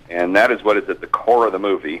 And that is what is at the core of the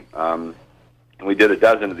movie. And we did a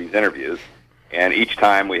dozen of these interviews, and each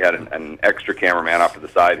time we had an extra cameraman off to the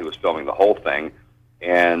side who was filming the whole thing.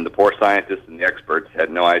 And the poor scientists and the experts had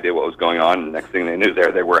no idea what was going on. And the next thing they knew,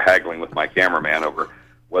 they were haggling with my cameraman over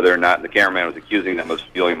whether or not the cameraman was accusing them of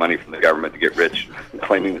stealing money from the government to get rich,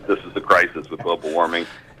 claiming that this was a crisis with global warming.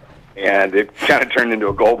 And it kind of turned into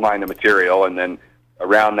a gold mine of material. And then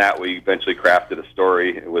around that, we eventually crafted a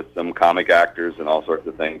story with some comic actors and all sorts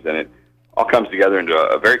of things. And it all comes together into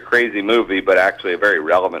a very crazy movie, but actually a very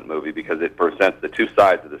relevant movie because it presents the two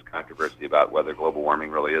sides of this controversy about whether global warming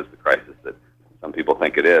really is the crisis that some people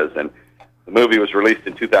think it is. And the movie was released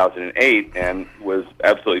in 2008 and was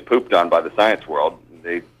absolutely pooped on by the science world.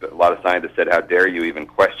 A lot of scientists said, how dare you even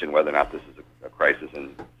question whether or not this is a crisis,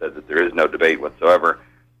 and said that there is no debate whatsoever.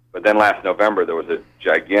 But then last November, there was a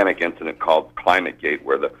gigantic incident called ClimateGate,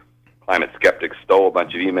 where the climate skeptics stole a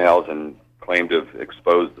bunch of emails and claimed to have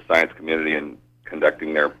exposed the science community in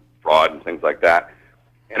conducting their fraud and things like that.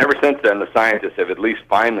 And ever since then, the scientists have at least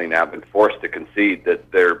finally now been forced to concede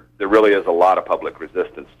that there really is a lot of public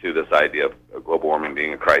resistance to this idea of global warming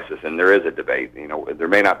being a crisis, and there is a debate. You know, there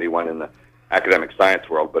may not be one in the academic science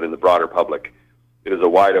world, but in the broader public, it is a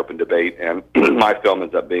wide open debate, and my film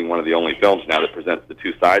ends up being one of the only films now that presents the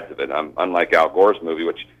two sides of it. Unlike Al Gore's movie,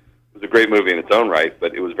 which was a great movie in its own right,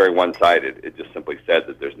 but it was very one-sided. It just simply said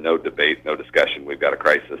that there's no debate, no discussion, we've got a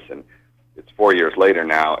crisis, and it's 4 years later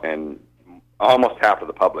now, and almost half of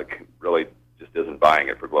the public really just isn't buying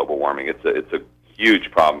it for global warming. It's a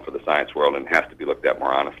huge problem for the science world and has to be looked at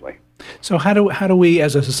more honestly. So how do we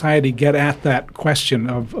as a society get at that question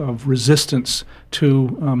of resistance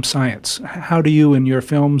to science? How do you, in your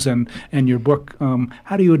films and your book,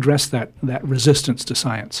 how do you address that resistance to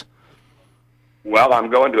science? Well, I'm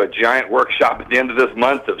going to a giant workshop at the end of this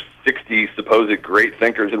month of 60 supposed great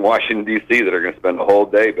thinkers in Washington, D.C. that are going to spend the whole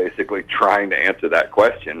day basically trying to answer that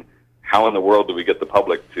question. How in the world do we get the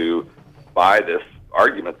public to buy this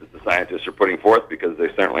argument that the scientists are putting forth, because they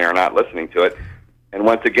certainly are not listening to it? And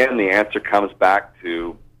once again, the answer comes back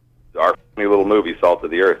to our funny little movie, Salt of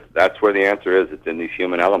the Earth. That's where the answer is. It's in these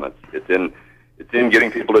human elements. It's in getting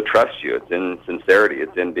people to trust you. It's in sincerity.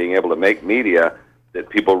 It's in being able to make media that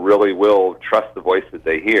people really will trust the voice that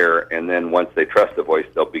they hear, and then once they trust the voice,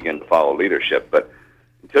 they'll begin to follow leadership. But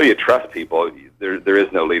until you trust people, there is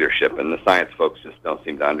no leadership, and the science folks just don't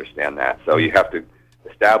seem to understand that. So you have to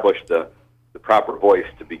establish the proper voice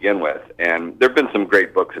to begin with. And there have been some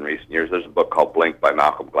great books in recent years. There's a book called Blink by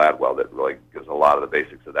Malcolm Gladwell that really gives a lot of the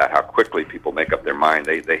basics of that, how quickly people make up their mind.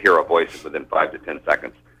 They hear a voice, and within 5 to 10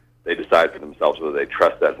 seconds, they decide for themselves whether they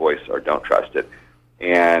trust that voice or don't trust it.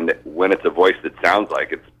 And when it's a voice that sounds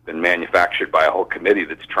like it's been manufactured by a whole committee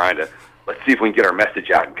that's trying to, let's see if we can get our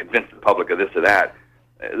message out and convince the public of this or that,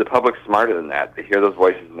 the public's smarter than that. They hear those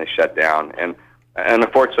voices and they shut down. And And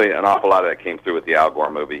unfortunately, an awful lot of that came through with the Al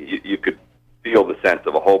Gore movie. You could feel the sense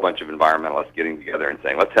of a whole bunch of environmentalists getting together and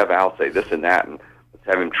saying, let's have Al say this and that, and let's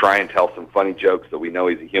have him try and tell some funny jokes so we know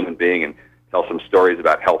he's a human being, and tell some stories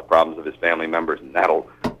about health problems of his family members, and that'll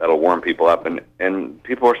warm people up. And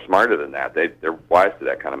people are smarter than that. They're wise to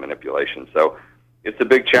that kind of manipulation. So it's a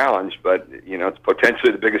big challenge, but it's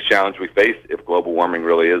potentially the biggest challenge we face if global warming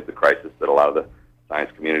really is the crisis that a lot of the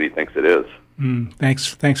science community thinks it is.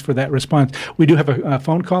 Thanks for that response. We do have a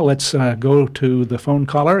phone call. Let's go to the phone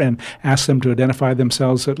caller and ask them to identify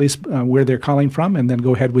themselves, at least where they're calling from, and then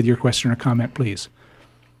go ahead with your question or comment, please.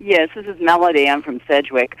 Yes, this is Melody. I'm from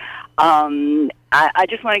Sedgwick. I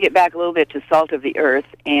just want to get back a little bit to Salt of the Earth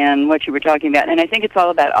and what you were talking about, and I think it's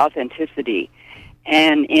all about authenticity.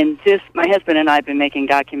 And in this, my husband and I have been making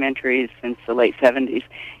documentaries since the late 70s,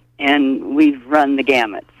 and we've run the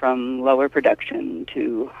gamut from lower production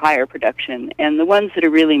to higher production. And the ones that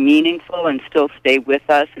are really meaningful and still stay with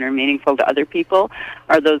us and are meaningful to other people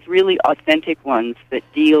are those really authentic ones that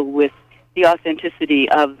deal with the authenticity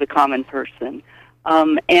of the common person.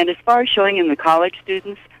 And as far as showing in the college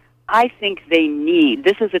students, I think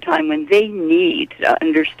this is a time when they need to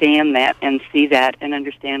understand that and see that and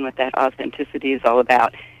understand what that authenticity is all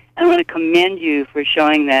about. I want to commend you for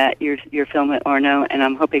showing that your film at Orono, and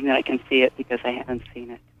I'm hoping that I can see it because I haven't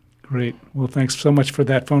seen it. Great. Well, thanks so much for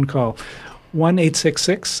that phone call.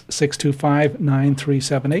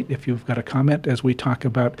 1-866-625-9378 if you've got a comment as we talk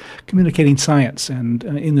about communicating science. And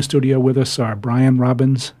in the studio with us are Brian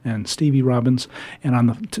Robbins and Stevie Robbins, and on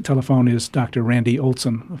the telephone is Dr. Randy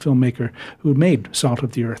Olson, a filmmaker who made Salt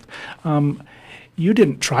of the Earth. You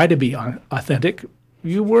didn't try to be authentic.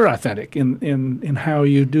 You were authentic in how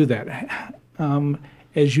you do that.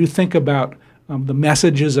 As you think about the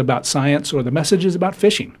messages about science or the messages about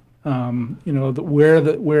fishing, where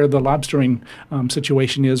the lobstering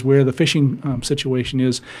situation is, where the fishing situation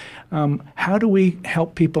is, how do we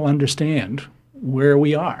help people understand where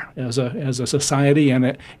we are as a society,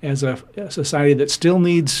 and as a society that still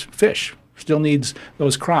needs fish, still needs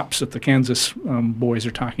those crops that the Kansas boys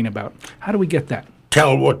are talking about? How do we get that?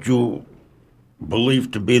 Tell what you believe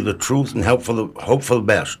to be the truth and hope for the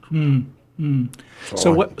best.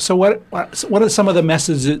 So what are some of the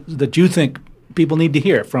messages that you think people need to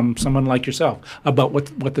hear from someone like yourself about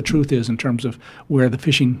what the truth is in terms of where the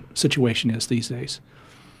fishing situation is these days?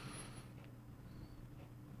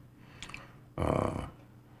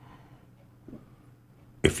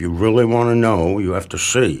 If you really want to know, you have to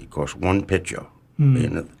see, of course, one picture.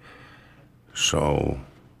 So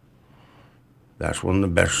that's one of the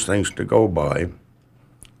best things to go by.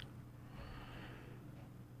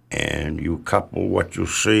 And you couple what you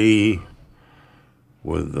see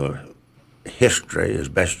with the history as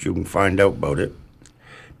best you can find out about it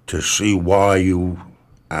to see why you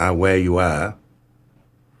are where you are,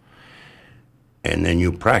 and then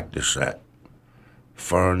you practice that.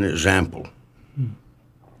 For an example,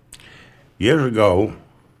 years ago,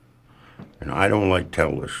 and I don't like to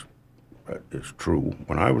tell this, but it's true,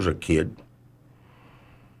 when I was a kid,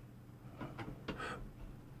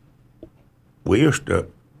 we used to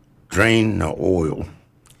drain the oil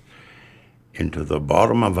into the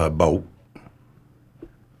bottom of a boat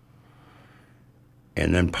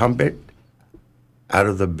and then pump it out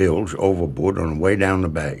of the bilge overboard on the way down the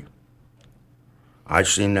bay. I've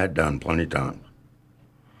seen that done plenty of times.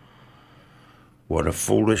 What a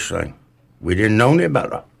foolish thing. We didn't know any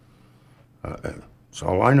better. That's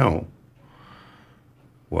all I know.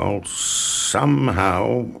 Well,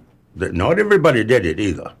 somehow, not everybody did it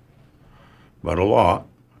either, but a lot.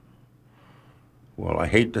 Well, I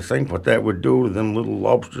hate to think what that would do to them little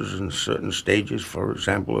lobsters in certain stages, for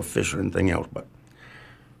example, of fish or anything else, but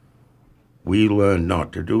we learned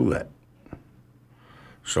not to do that.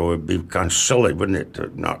 So it'd be kind of silly, wouldn't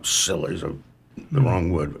it? Not silly is the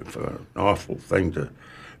wrong word, but for an awful thing to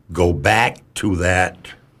go back to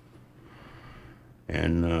that.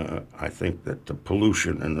 And I think that the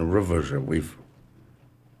pollution in the rivers that we've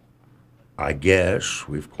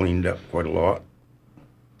cleaned up quite a lot.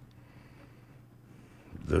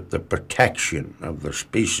 The protection of the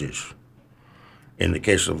species, in the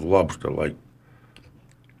case of lobster, like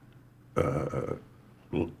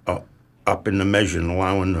up in the measure and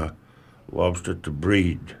allowing the lobster to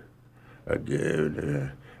breed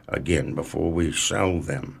again before we sell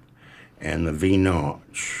them, and the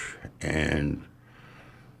V-notch, and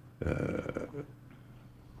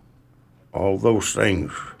all those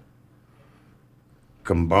things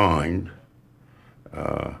combined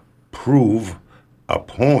prove a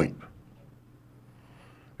point.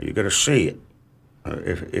 You got to see it.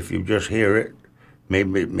 If you just hear it,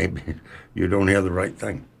 maybe you don't hear the right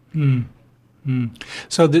thing.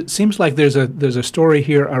 So it seems like there's a story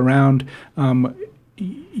here around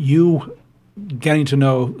you getting to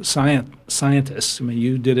know scientists. I mean,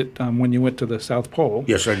 you did it when you went to the South Pole.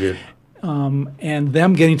 Yes, I did. And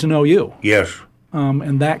them getting to know you. Yes.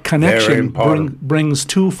 And that connection brings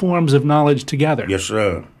two forms of knowledge together. Yes,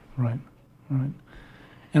 sir. Right.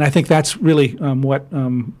 And I think that's really what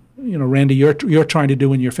Randy, you're trying to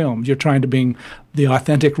do in your films. You're trying to bring the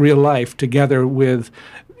authentic real life together with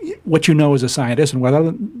what you know as a scientist and what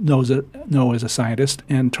others know as a scientist,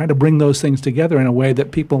 and try to bring those things together in a way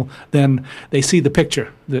that people then they see the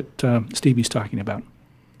picture that Stevie's talking about.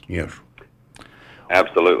 Yes.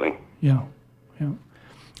 Absolutely. Yeah.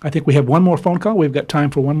 I think we have one more phone call. We've got time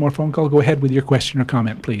for one more phone call. Go ahead with your question or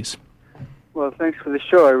comment, please. Well, thanks for the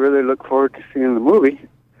show. I really look forward to seeing the movie.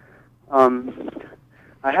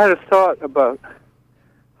 I had a thought about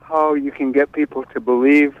how you can get people to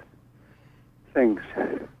believe things.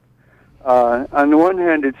 On the one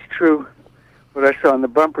hand, it's true what I saw on the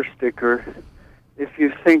bumper sticker. If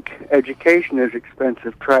you think education is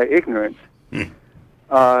expensive, try ignorance.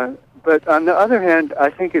 But on the other hand, I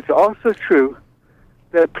think it's also true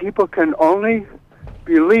that people can only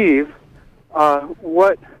believe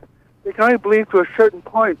they can only believe to a certain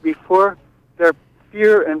point before their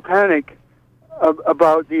fear and panic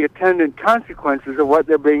about the attendant consequences of what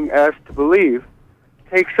they're being asked to believe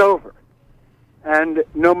takes over. And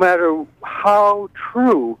no matter how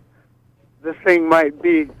true the thing might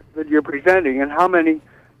be that you're presenting and how many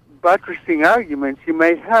buttressing arguments you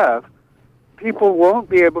may have, people won't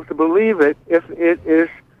be able to believe it if it is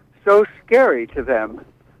so scary to them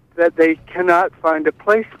that they cannot find a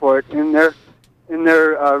place for it in their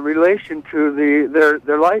relation to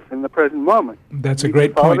their life in the present moment. That's a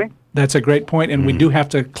great point. That's a great point, and we do have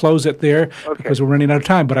to close it there because we're running out of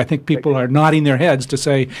time. But I think people are nodding their heads to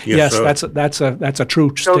say, yes, that's a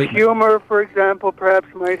true statement. So humor, for example, perhaps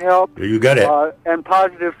might help. You got it. And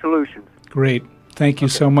positive solutions. Great. Thank you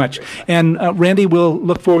so much. And Randy, we'll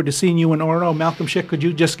look forward to seeing you in Orono. Malcolm Schick, could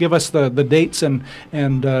you just give us the dates and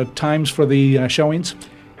times for the showings?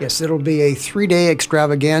 Yes, it'll be a 3-day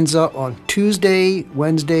extravaganza on Tuesday,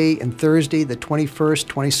 Wednesday, and Thursday, the 21st,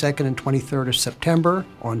 22nd, and 23rd of September.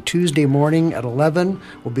 On Tuesday morning at 11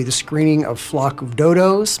 will be the screening of Flock of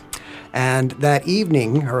Dodos. And that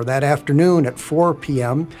evening, or that afternoon at 4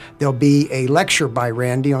 p.m., there'll be a lecture by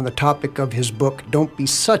Randy on the topic of his book, Don't Be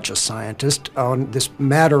Such a Scientist, on this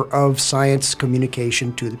matter of science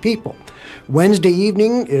communication to the people. Wednesday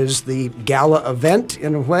evening is the gala event,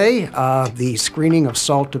 in a way, the screening of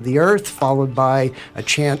Salt of the Earth, followed by a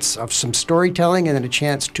chance of some storytelling and then a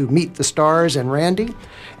chance to meet the stars and Randy.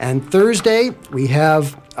 And Thursday, we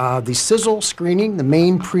have the Sizzle screening, the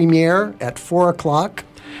main premiere at 4 o'clock,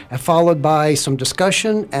 followed by some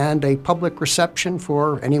discussion and a public reception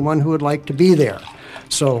for anyone who would like to be there.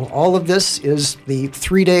 So all of this is the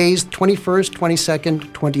 3 days, 21st,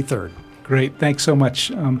 22nd, 23rd. Great, thanks so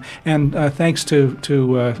much. And thanks to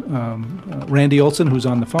Randy Olson, who's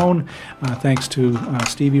on the phone. Thanks to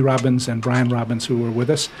Stevie Robbins and Brian Robbins, who were with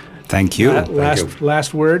us. Thank you.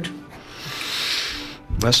 Last word.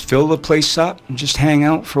 Let's fill the place up and just hang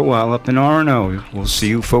out for a while up in Orono. We'll see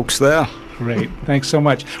you folks there. Great. Thanks so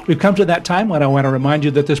much. We've come to that time when I want to remind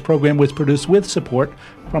you that this program was produced with support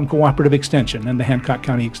from Cooperative Extension and the Hancock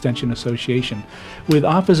County Extension Association. With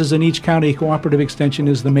offices in each county, Cooperative Extension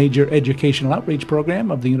is the major educational outreach program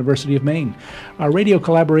of the University of Maine. Our radio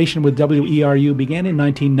collaboration with WERU began in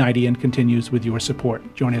 1990 and continues with your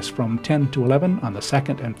support. Join us from 10 to 11 on the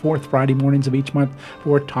second and fourth Friday mornings of each month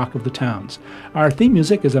for Talk of the Towns. Our theme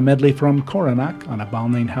music is a medley from Coronach on a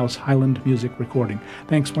Balmain House Highland music recording.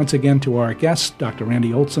 Thanks once again to our guests, Dr.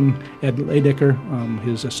 Randy Olson, Ed Ladecker,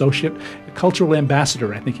 his associate, cultural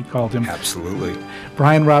ambassador, I think he called him. Absolutely.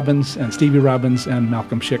 Brian Robbins and Stevie Robbins and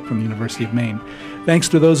Malcolm Schick from the University of Maine. Thanks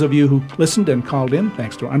to those of you who listened and called in.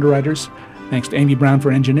 Thanks to our underwriters. Thanks to Amy Brown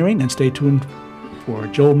for engineering. And stay tuned for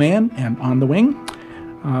Joel Mann and On the Wing.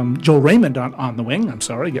 Joel Raymond on the Wing. I'm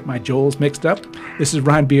sorry, get my Joels mixed up. This is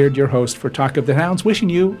Ron Beard, your host for Talk of the Towns, wishing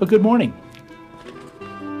you a good morning.